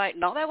written by...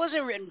 No, that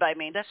wasn't written by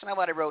me. That's not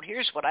what I wrote.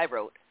 Here's what I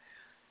wrote.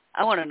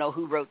 I want to know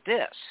who wrote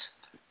this.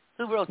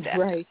 Who wrote that?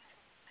 Right.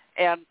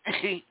 And,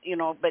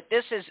 but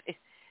this is...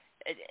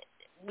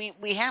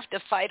 We have to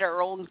fight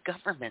our own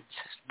governments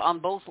on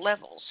both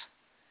levels.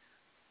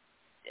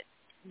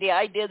 The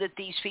idea that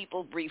these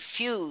people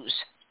refuse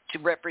to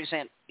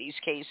represent these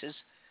cases,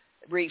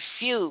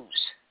 refuse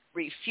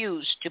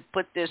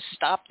to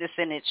stop this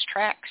in its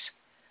tracks,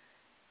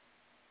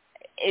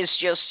 is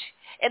just,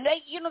 and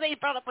they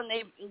brought up when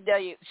they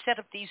set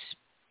up these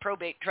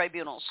probate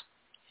tribunals,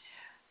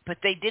 but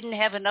they didn't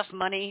have enough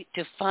money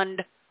to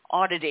fund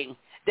auditing.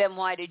 Then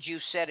why did you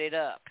set it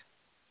up?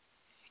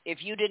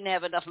 If you didn't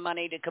have enough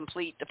money to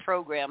complete the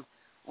program,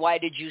 why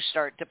did you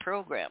start the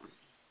program?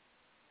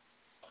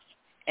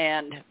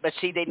 But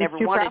see, they never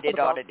wanted it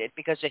audited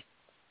because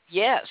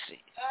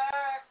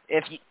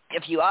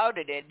if you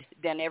audited,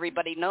 then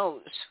everybody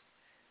knows,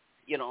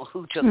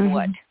 who took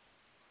what.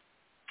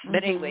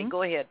 But anyway,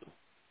 go ahead.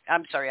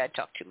 I'm sorry, I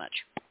talked too much.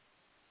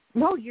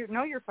 No,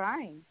 you're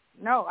fine.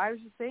 No, I was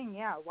just saying,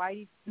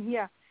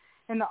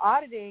 and the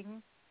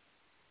auditing,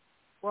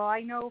 well,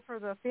 I know for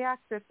the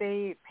fact that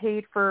they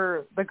paid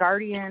for the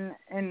guardian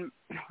and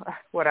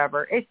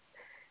whatever.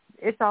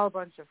 It's all a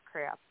bunch of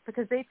crap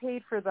because they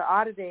paid for the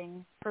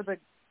auditing for the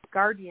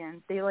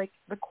guardian.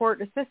 The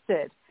court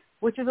assisted,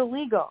 which is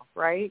illegal,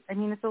 right? I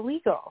mean, it's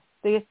illegal.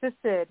 They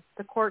assisted,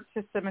 the court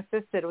system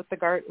assisted with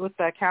with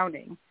the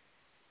accounting.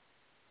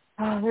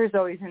 Oh, there's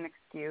always an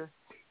excuse.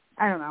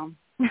 I don't know.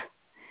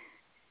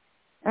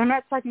 I'm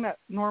not talking about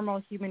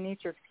normal human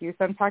nature excuse.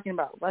 I'm talking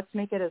about let's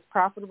make it as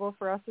profitable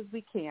for us as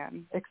we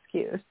can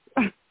excuse.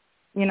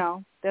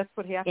 That's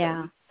what happens.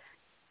 Yeah.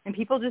 And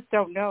people just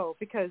don't know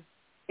because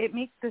it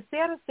makes the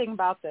saddest thing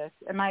about this,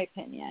 in my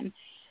opinion,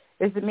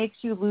 is it makes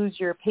you lose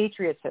your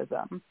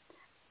patriotism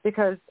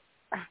because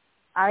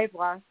I've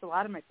lost a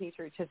lot of my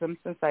patriotism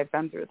since I've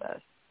been through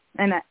this.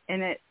 And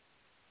it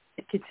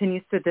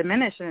continues to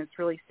diminish, and it's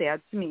really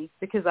sad to me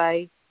because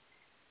I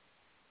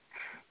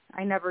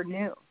never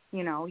knew.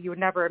 You would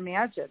never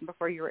imagine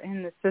before you were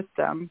in the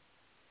system.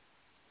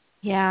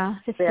 Yeah,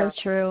 it's so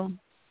true.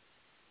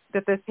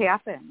 That this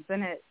happens,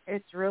 and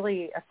it's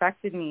really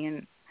affected me,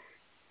 and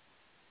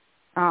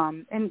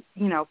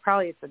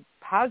probably it's a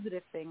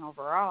positive thing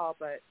overall,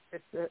 but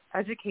it's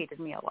educated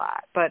me a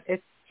lot. But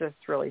it's just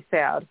really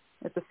sad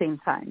at the same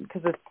time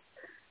because it's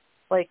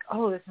like,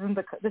 oh, this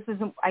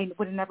isn't. I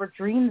would have never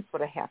dreamed this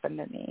would have happened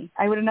to me.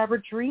 I would have never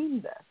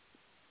dreamed this.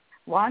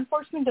 Law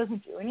enforcement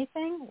doesn't do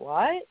anything.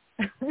 What?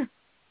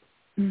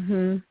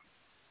 Mhm.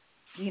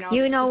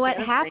 What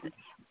happened?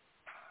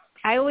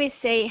 I always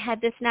say, had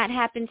this not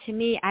happened to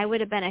me, I would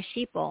have been a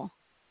sheeple.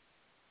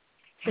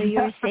 So you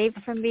were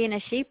saved from being a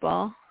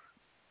sheeple.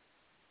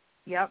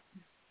 Yep.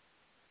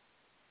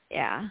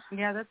 Yeah.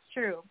 Yeah, that's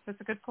true. That's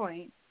a good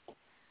point.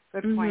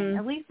 Good point.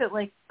 At least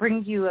it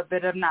brings you a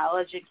bit of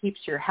knowledge. It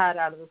keeps your head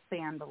out of the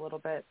sand a little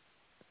bit.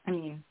 I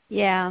mean,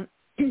 yeah,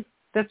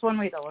 that's one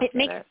way to look at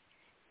it.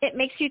 It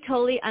makes you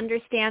totally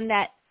understand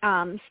that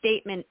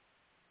statement.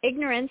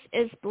 Ignorance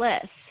is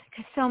bliss,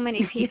 because so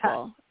many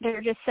people,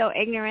 they're just so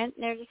ignorant.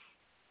 They're just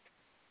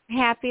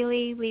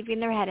happily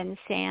leaving their head in the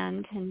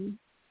sand, and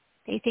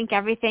they think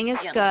everything is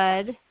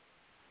good.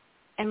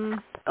 And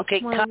okay,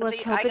 let's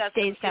hope it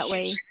stays that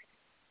way.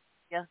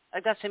 Yeah,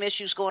 I've got some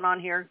issues going on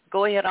here.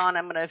 Go ahead on.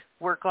 I'm going to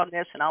work on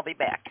this, and I'll be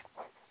back.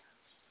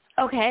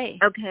 Okay.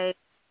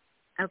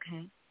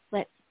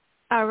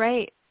 All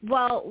right.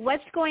 Well,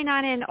 what's going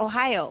on in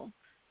Ohio?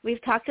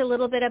 We've talked a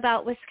little bit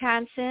about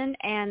Wisconsin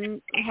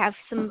and have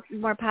some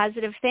more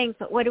positive things,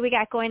 but what do we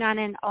got going on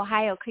in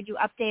Ohio? Could you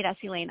update us,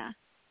 Elena?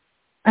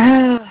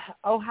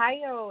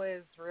 Ohio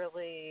is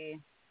really,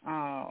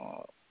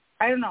 I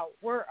don't know,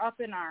 we're up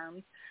in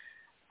arms.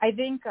 I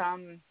think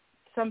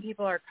some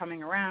people are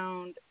coming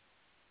around,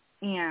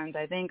 and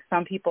I think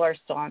some people are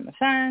still on the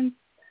fence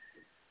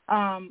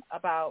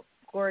about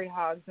glory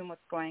hogs and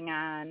what's going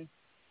on.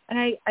 And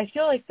I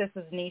feel like this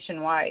is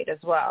nationwide as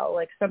well.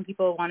 Some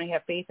people want to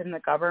have faith in the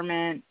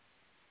government,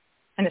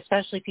 and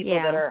especially people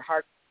that are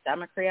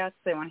Democrats.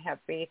 They want to have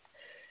faith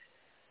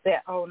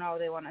that, oh, no,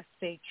 they want to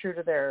stay true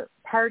to their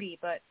party.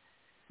 But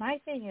my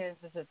thing is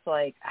it's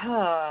like,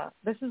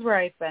 this is where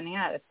I've been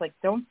at. It's like,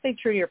 don't stay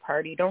true to your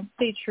party. Don't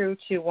stay true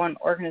to one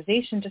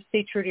organization. Just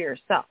stay true to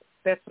yourself.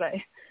 That's what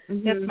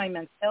that's my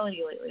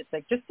mentality lately. It's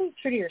like, just stay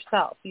true to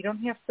yourself. You don't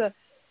have to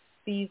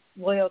be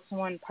loyal to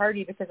one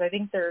party, because I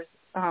think there's,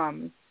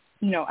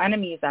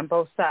 enemies on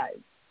both sides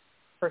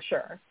for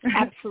sure.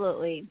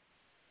 Absolutely.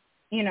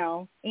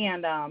 But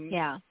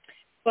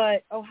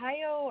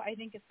Ohio, I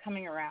think, is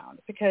coming around,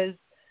 because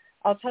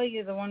I'll tell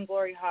you, the one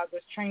glory hog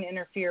was trying to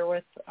interfere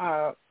with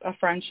a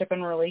friendship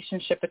and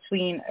relationship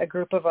between a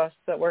group of us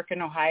that work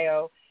in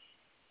Ohio.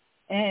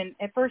 And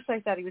at first I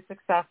thought he was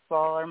successful,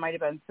 or might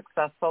have been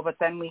successful, but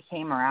then we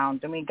came around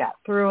and we got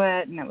through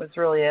it, and it was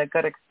really a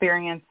good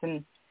experience.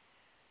 And,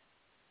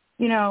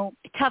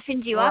 it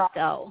toughened you up,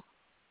 though.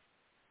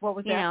 What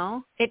was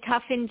that? It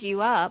toughened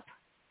you up.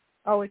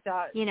 Oh, it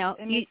does.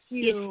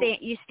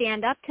 You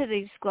stand up to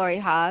these glory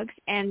hogs,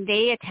 and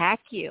they attack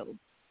you,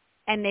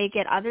 and they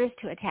get others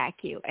to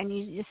attack you, and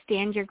you just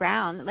stand your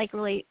ground. Like,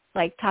 really,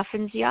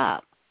 toughens you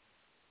up.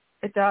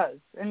 It does.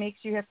 It makes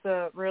you have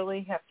to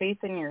really have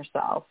faith in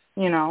yourself,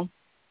 and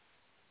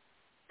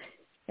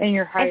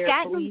your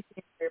higher belief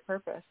in your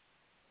purpose.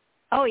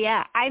 Oh,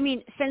 yeah. I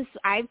mean, since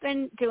I've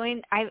been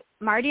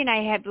Marty and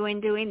I have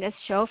been doing this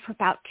show for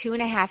about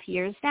 2.5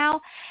 years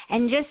now,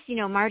 and just,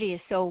 Marty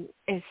is so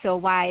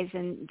wise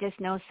and just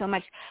knows so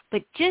much,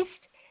 but just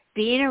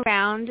being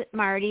around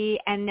Marty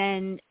and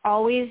then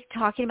always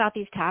talking about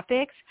these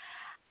topics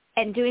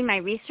and doing my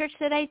research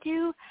that I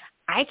do,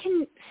 I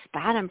can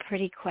spot them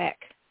pretty quick.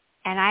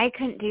 And I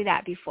couldn't do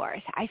that before.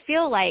 So I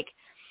feel like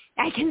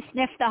I can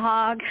sniff the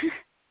hog.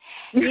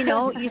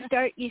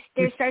 If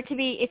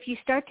you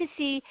start to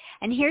see,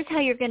 and here's how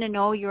you're going to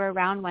know you're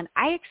around one.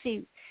 I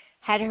actually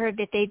had heard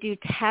that they do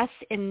tests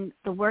in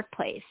the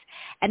workplace,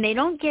 and they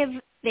don't give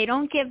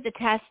the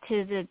test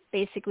to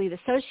basically the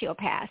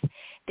sociopath.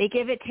 They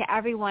give it to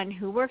everyone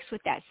who works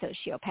with that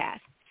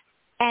sociopath.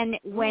 And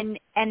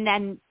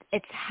then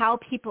it's how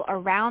people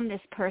around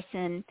this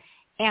person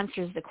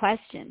answers the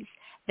questions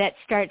that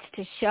starts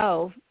to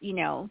show,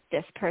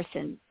 this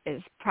person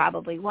is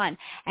probably one.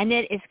 And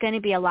it is going to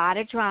be a lot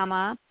of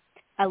drama,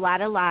 a lot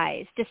of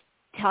lies, just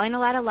telling a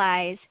lot of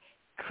lies,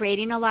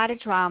 creating a lot of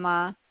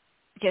drama,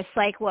 just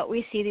like what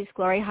we see these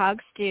glory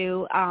hogs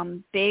do,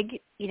 big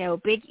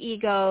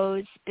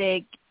egos,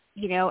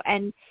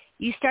 and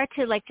you start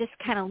to just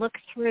kind of look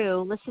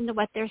through, listen to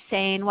what they're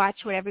saying,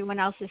 watch what everyone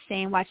else is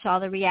saying, watch all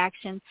the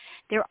reactions.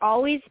 They're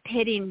always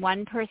pitting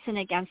one person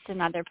against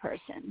another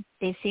person.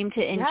 They seem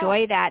to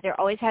enjoy that. There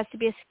always has to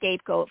be a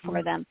scapegoat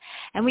for them.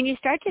 And when you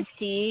start to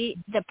see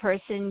the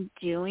person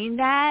doing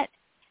that,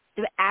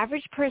 the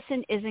average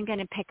person isn't going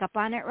to pick up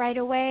on it right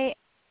away,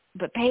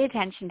 but pay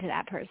attention to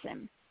that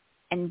person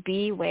and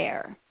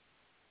beware,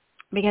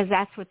 because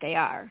that's what they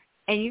are.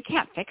 And you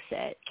can't fix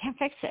it.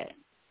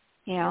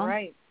 You're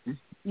right.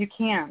 You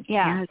can't.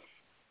 Yeah.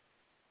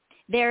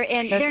 They're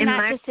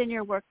not just in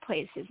your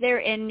workplaces. They're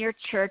in your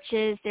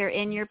churches. They're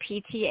in your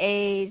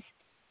PTAs.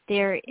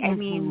 They're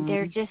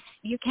just,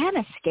 you can't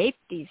escape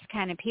these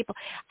kind of people.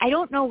 I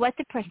don't know what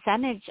the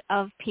percentage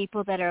of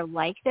people that are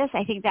like this.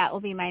 I think that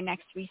will be my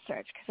next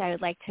research, because I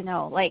would like to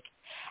know,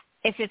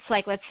 if it's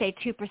let's say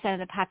 2% of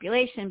the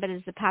population, but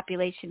as the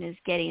population is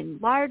getting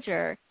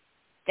larger,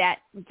 that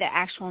the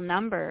actual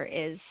number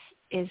is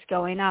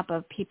going up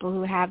of people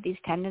who have these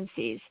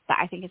tendencies. But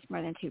I think it's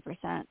more than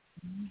 2%.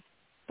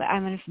 But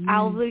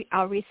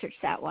I'll research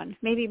that one.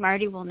 Maybe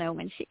Marty will know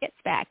when she gets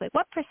back.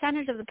 What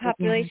percentage of the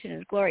population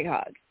is glory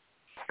hog?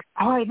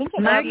 Oh, I think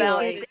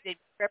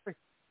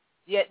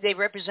they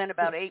represent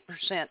about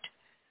 8%.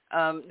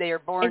 They are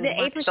born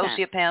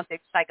sociopathic,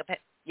 psychopath.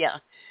 Yeah.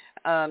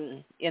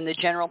 In the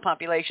general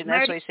population,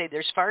 that's why I say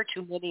there's far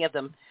too many of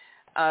them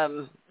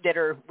that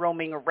are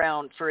roaming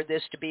around for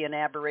this to be an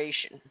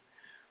aberration.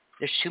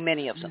 There's too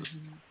many of them.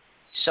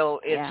 So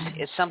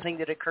it's something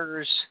that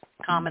occurs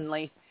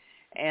commonly,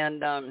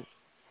 and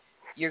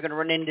you're going to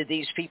run into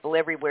these people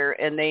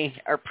everywhere, and they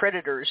are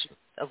predators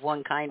of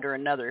one kind or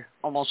another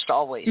almost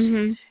always,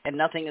 and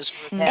nothing is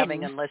worth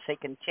having unless they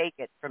can take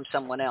it from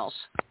someone else.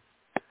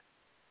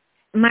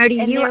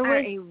 Marty, you are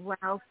a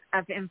wealth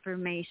of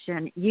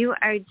information. You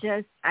are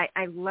just,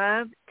 I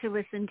love to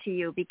listen to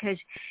you, because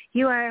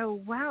you are a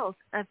wealth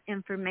of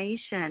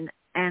information,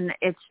 and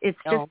it's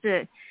just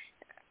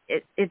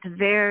it's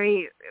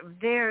very,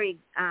 very,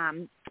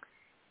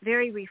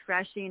 very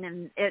refreshing,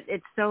 and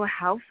it's so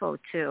helpful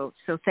too.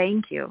 So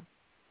thank you.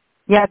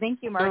 Yeah,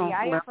 thank you, Marty.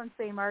 I often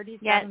say Marty's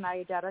got an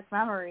eidetic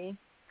memory,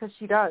 because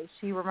she does.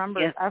 She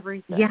remembers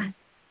everything.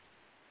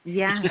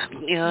 Yeah.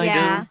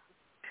 I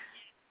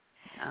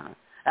do.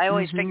 I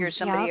always figure if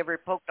somebody ever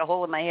poked a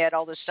hole in my head,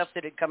 all the stuff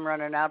that had come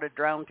running out would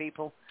drown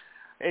people.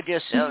 It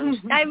just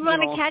I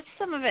want to catch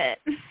some of it.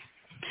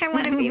 I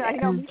want to be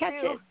there and catch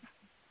it.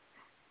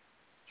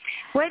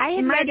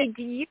 Marty,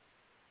 do you?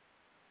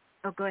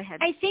 Oh, go ahead.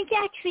 I think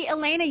actually,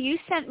 Elena, you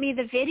sent me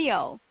the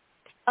video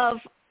of,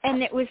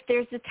 and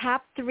there's the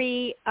top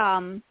 3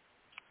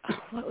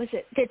 what was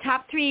it? The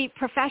top 3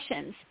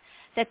 professions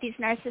that these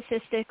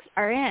narcissists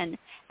are in.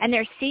 And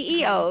they're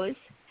CEOs.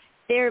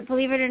 They're,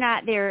 believe it or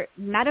not, they're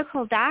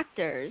medical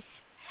doctors.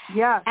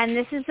 Yeah. And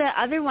this is the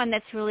other one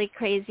that's really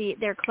crazy.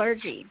 They're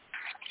clergy.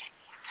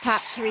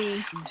 Top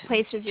 3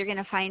 places you're going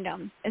to find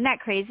them. Isn't that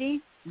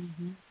crazy?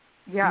 Mm-hmm.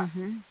 Yeah.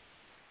 Mm-hmm.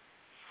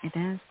 It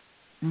is.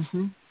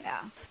 Mm-hmm.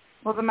 Yeah.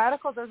 Well, the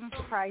medical doesn't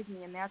surprise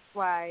me, and that's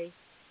why,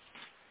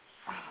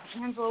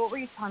 Angela, what were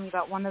you telling me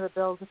about one of the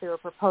bills that they were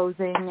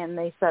proposing, and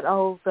they said,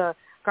 oh, the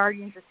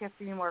guardians just have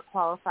to be more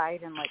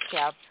qualified and, like,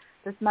 have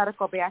this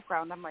medical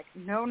background. I'm like,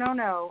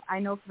 no. I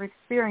know from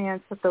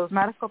experience that those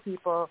medical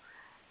people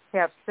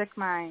have sick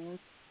minds,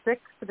 sick,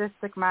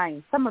 sadistic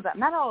minds. Some of them,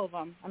 not all of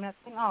them. I'm not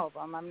saying all of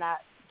them. I'm not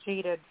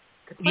jaded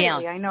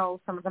completely. I know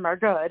some of them are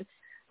good,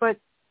 but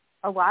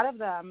a lot of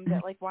them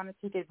that like want to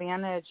take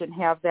advantage and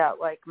have that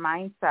like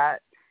mindset,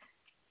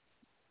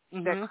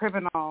 that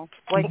criminal,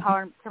 white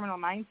collar criminal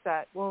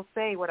mindset, will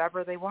say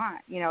whatever they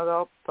want. You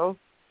know,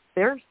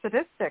 they're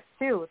sadistic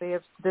too. They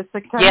have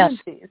sadistic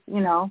tendencies. You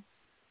know.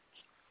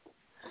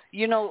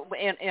 You know,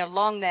 and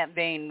along that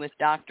vein with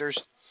doctors,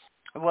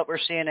 what we're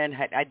seeing, and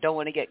I don't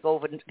want to get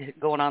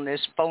going on this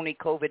phony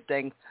COVID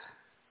thing,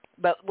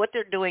 but what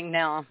they're doing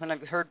now, and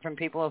I've heard from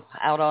people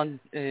out on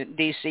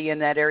D.C. in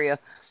that area,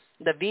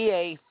 the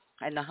VA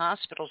and the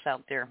hospitals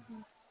out there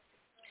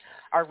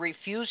are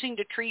refusing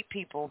to treat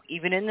people,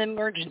 even in the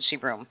emergency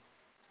room,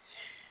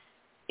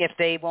 if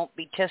they won't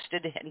be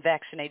tested and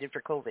vaccinated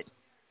for COVID.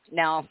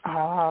 Now,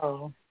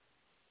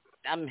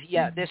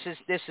 this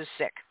is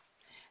sick.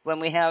 When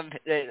we have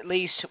at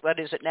least,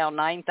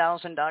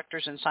 9,000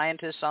 doctors and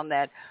scientists on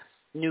that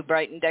New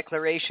Brighton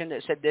Declaration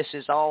that said this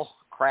is all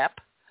crap.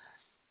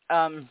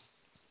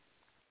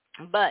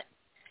 But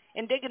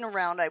in digging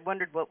around, I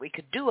wondered what we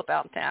could do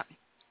about that.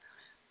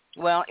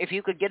 Well, if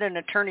you could get an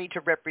attorney to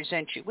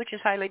represent you, which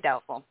is highly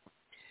doubtful,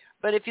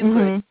 but if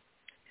you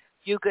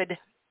could,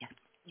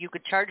 you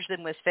could charge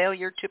them with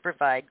failure to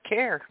provide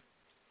care.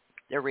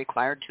 They're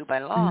required to by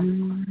law.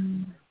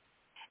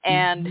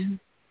 And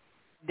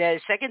the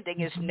second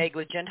thing is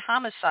negligent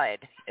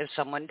homicide. If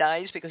someone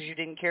dies because you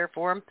didn't care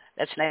for them,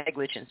 that's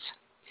negligence.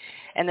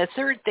 And the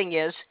third thing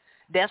is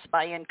death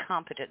by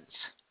incompetence.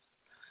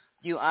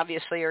 You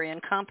obviously are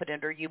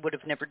incompetent or you would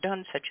have never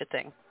done such a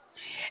thing.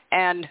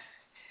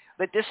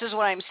 But this is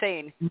what I'm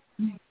saying.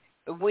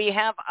 We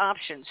have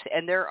options,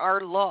 and there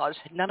are laws.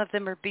 None of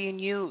them are being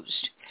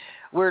used.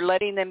 We're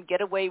letting them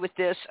get away with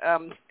this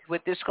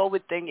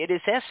COVID thing. It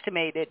is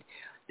estimated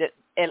that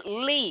at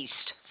least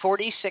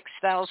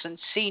 46,000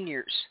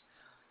 seniors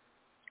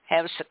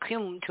have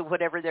succumbed to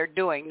whatever they're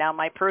doing. Now,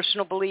 my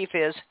personal belief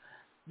is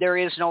there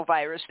is no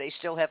virus. They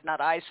still have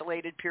not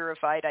isolated,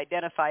 purified,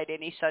 identified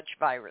any such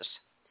virus.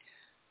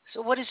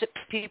 So what is it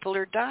people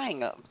are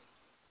dying of?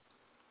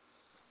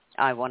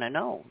 I want to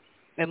know.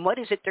 And what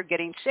is it they're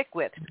getting sick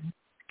with?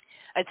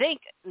 I think,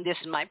 this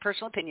is my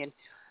personal opinion,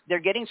 they're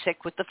getting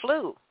sick with the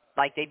flu,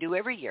 like they do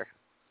every year.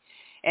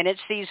 And it's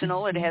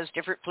seasonal. It has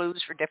different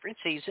flus for different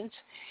seasons.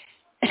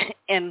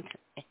 And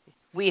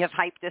we have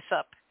hyped this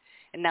up.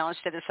 And now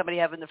instead of somebody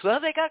having the flu,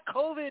 they got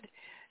COVID.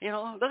 You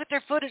know, look at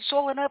their foot, it's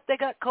swollen up. They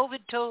got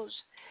COVID toes.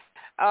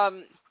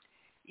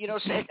 You know,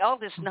 so all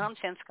this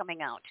nonsense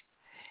coming out.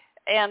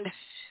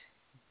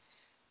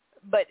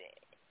 But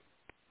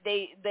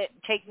they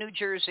take New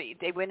Jersey.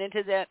 They went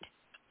into that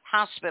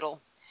hospital,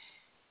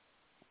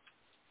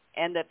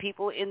 and the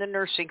people in the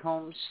nursing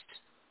homes,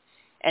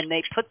 and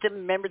they put them,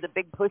 remember the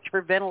big push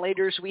for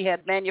ventilators? We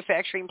had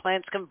manufacturing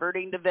plants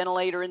converting to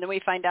ventilator, and then we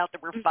find out there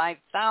were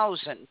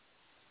 5,000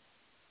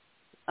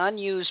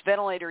 unused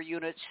ventilator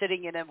units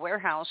sitting in a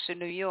warehouse in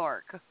New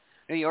York.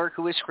 New York,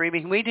 who was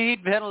screaming, we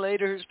need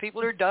ventilators.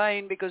 People are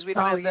dying because we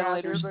don't have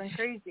ventilators. They're going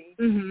crazy.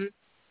 Mm-hmm.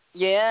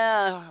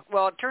 Yeah.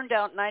 Well, it turned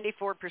out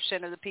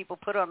 94% of the people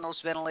put on those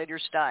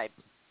ventilators died.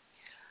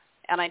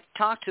 And I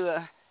talked to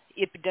a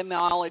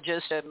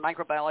epidemiologist, a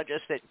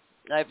microbiologist that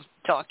I've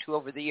talked to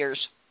over the years.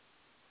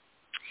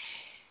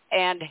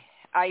 And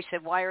I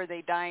said, why are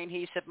they dying?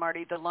 He said,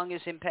 Marty, the lung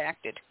is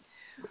impacted.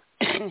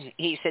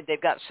 He said they've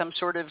got some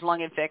sort of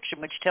lung infection,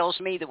 which tells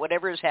me that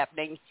whatever is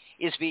happening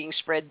is being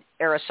spread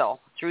aerosol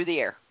through the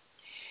air.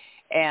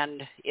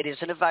 And it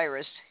isn't a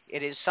virus.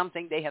 It is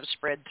something they have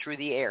spread through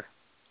the air.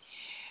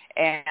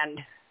 And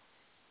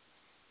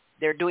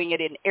they're doing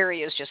it in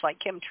areas just like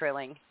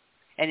chemtrailing.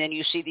 And then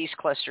you see these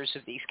clusters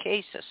of these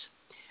cases.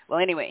 Well,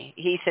 anyway,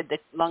 he said the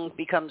lung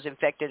becomes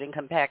infected and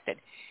compacted.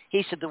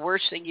 He said the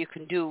worst thing you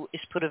can do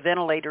is put a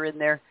ventilator in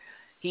there.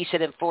 He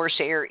said and force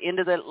air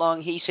into that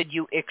lung. He said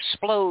you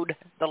explode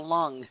the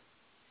lung.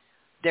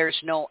 There's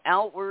no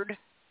outward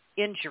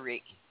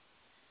injury,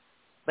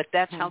 but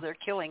that's how they're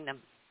killing them.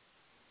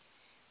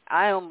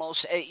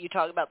 You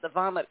talk about the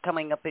vomit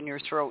coming up in your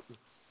throat.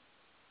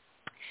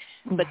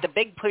 But the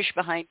big push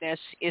behind this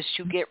is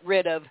to get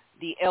rid of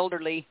the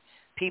elderly,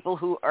 people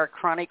who are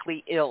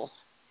chronically ill.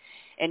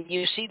 And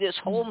you see this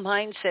whole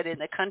mindset in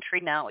the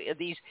country now,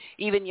 these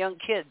even young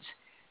kids.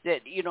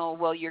 that,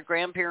 well, your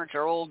grandparents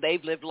are old,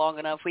 they've lived long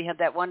enough. We had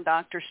that one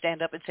doctor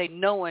stand up and say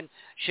no one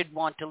should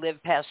want to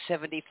live past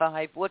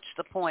 75. What's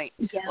the point?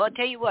 Yeah. Well, I'll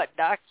tell you what,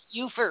 Doc,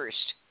 you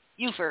first.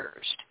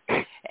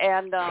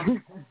 And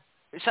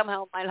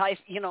somehow my life,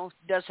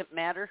 doesn't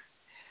matter.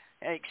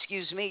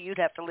 Excuse me, you'd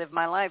have to live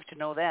my life to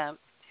know that.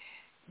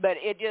 But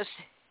this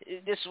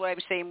is what I'm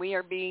saying. We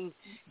are being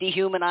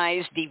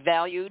dehumanized,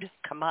 devalued,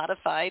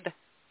 commodified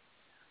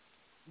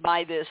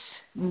by this,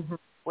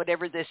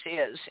 whatever this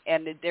is.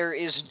 And there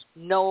is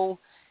no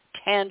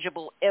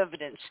tangible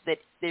evidence that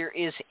there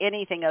is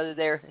anything other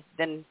there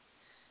than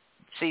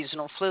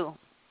seasonal flu.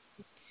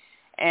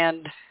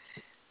 And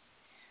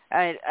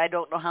I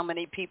don't know how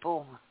many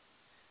people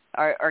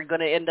are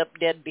going to end up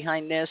dead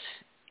behind this,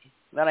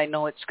 but I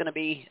know it's going to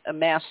be a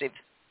massive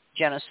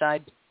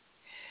genocide.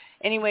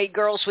 Anyway,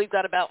 girls, we've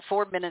got about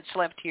 4 minutes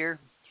left here.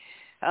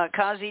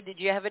 Kazi, did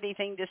you have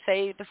anything to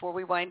say before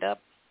we wind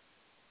up?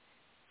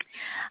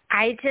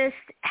 I just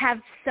have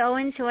so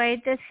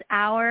enjoyed this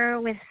hour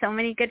with so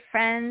many good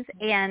friends,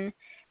 and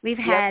we've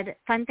had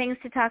fun things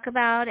to talk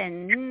about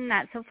and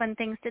not so fun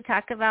things to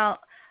talk about,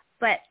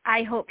 but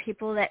I hope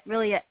people that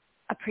really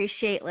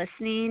appreciate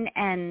listening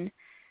and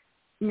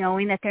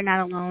knowing that they're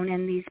not alone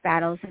in these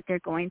battles that they're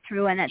going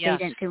through, and that they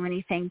didn't do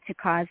anything to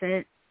cause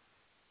it,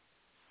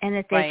 and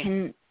that they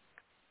can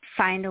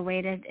find a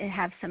way to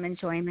have some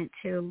enjoyment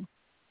too.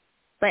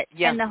 But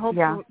and the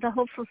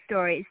hopeful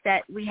stories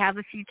that we have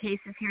a few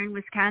cases here in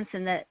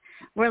Wisconsin that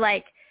we're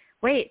like,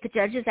 wait, the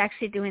judge is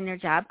actually doing their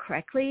job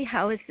correctly?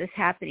 How is this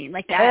happening?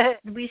 Like that,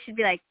 we should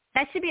be like,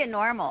 that should be a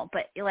normal.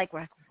 But we're like,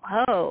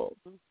 whoa.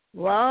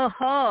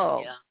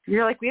 Yeah.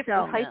 You're like, we have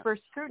to hyper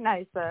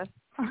scrutinize this.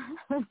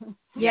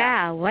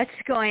 What's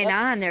going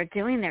on? They're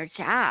doing their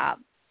job.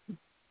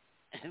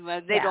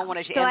 Well, they don't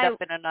want to end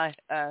up in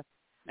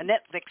a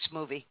Netflix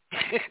movie.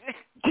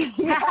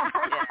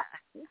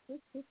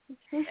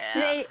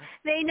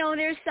 They know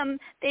there's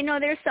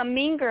some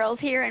mean girls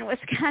here in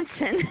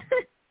Wisconsin.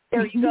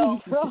 There you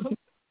go.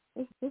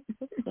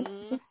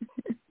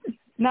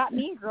 Not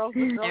mean girls,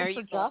 but girls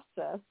for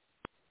justice.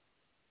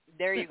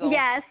 There you go.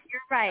 Yes,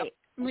 you're right.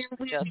 We're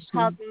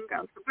called mean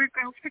girls, but we're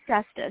girls for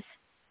justice.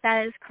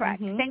 That is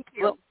correct. Thank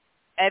you. Well,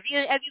 have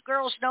you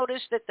girls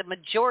noticed that the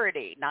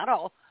majority, not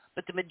all,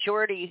 but the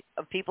majority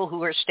of people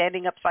who are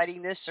standing up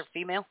fighting this are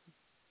female?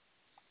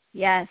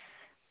 Yes.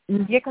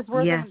 Yeah, because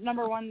we're the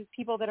number one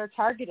people that are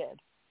targeted.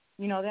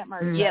 You know that,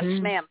 Marty? Yes,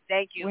 ma'am.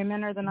 Thank you.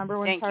 Women are the number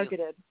one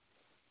targeted.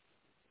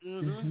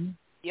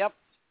 Yep.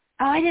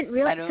 Oh, I didn't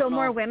realize. So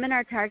more women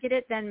are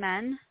targeted than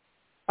men?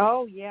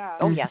 Oh, yeah.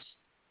 Oh, yes.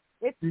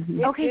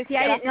 Okay, see,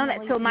 I didn't know that.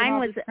 So mine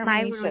was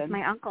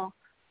my uncle.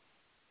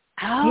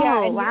 Oh,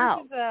 yeah, and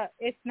wow.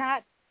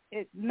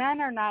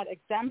 Men are not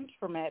exempt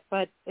from it,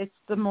 but it's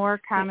the more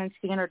common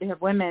standard to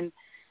have women,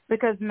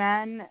 because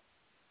men,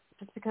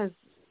 just because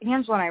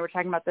Angela and I were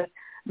talking about this,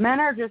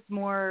 men are just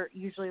more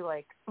usually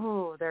like,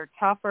 they're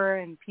tougher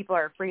and people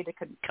are afraid to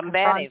confront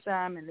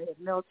them, and they have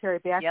military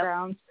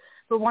backgrounds.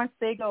 But once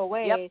they go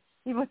away,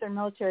 even with their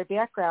military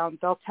background,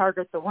 they'll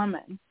target the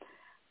woman.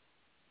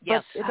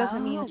 Yes. But it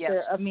doesn't mean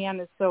that a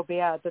man is so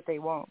bad that they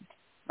won't,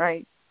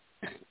 right?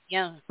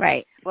 Yeah.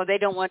 Right. Well, they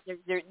don't want,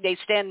 they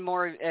stand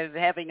more of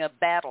having a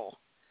battle,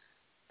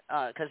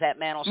 because that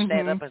man will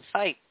stand up and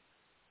fight,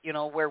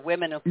 where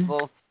women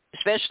will,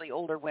 especially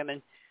older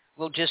women,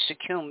 will just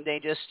succumb. They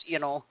just,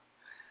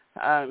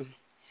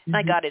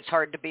 my God, it's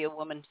hard to be a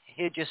woman.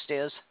 It just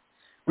is.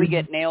 We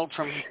get nailed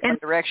from one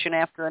direction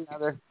after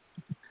another.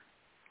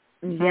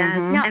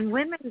 Yes, and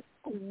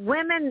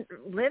women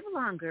live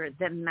longer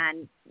than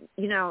men.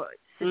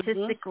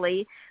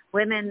 Statistically,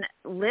 women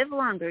live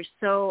longer.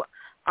 So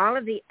all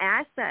of the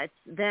assets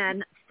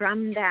then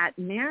from that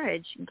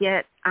marriage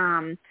get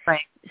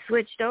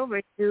switched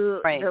over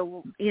to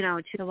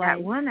that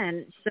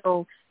woman.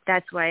 So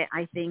that's why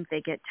I think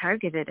they get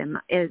targeted.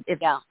 If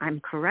I'm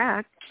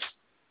correct.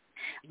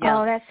 Yeah.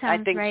 Oh, that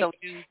sounds I think right. So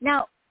too.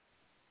 Now,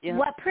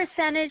 what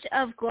percentage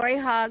of glory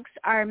hogs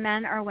are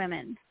men or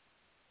women?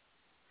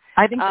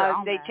 I think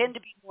they tend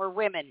to be more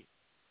women.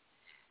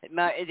 They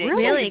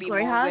really? Tend to be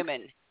glory more hogs?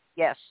 women.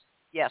 Yes.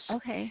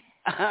 Okay.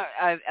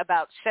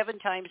 About 7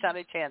 times out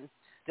of 10,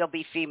 they'll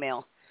be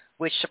female,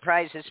 which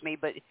surprises me.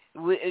 But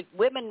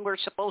women were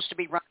supposed to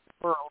be running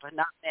the world and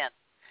not men.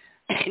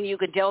 And you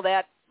can tell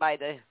that by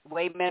the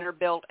way men are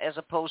built as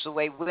opposed to the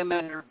way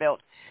women are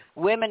built.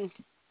 Women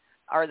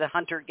are the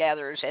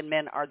hunter-gatherers and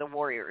men are the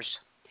warriors.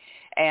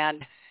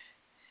 And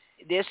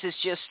this is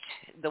just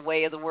the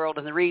way of the world.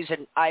 And the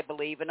reason I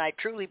believe, and I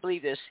truly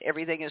believe this,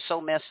 everything is so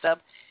messed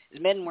up,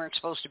 is men weren't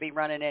supposed to be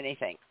running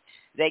anything.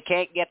 They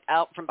can't get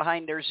out from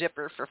behind their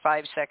zipper for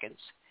 5 seconds.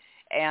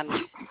 And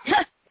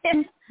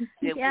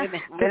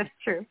that's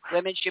true.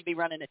 Women should be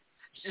running it.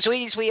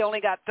 Sweeties, we only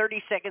got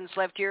 30 seconds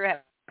left here. I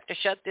have to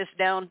shut this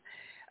down.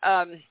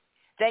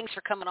 Thanks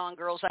for coming on,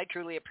 girls. I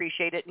truly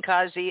appreciate it. And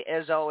Kazi,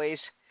 as always,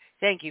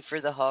 thank you for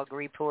the Hog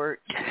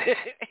Report.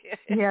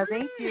 Yeah,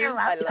 thank you.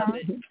 I love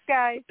it.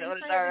 Guys, so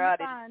thanks does for our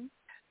having audience.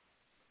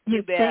 fun.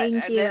 You bet. Thank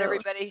and you. then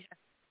everybody,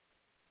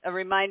 A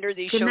reminder,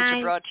 these Good shows night.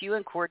 are brought to you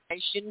in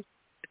coordination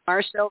with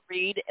Marcel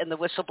Reed and the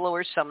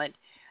Whistleblower Summit.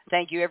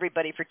 Thank you,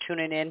 everybody, for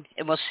tuning in,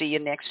 and we'll see you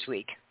next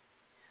week.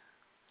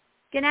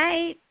 Good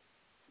night.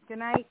 Good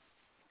night.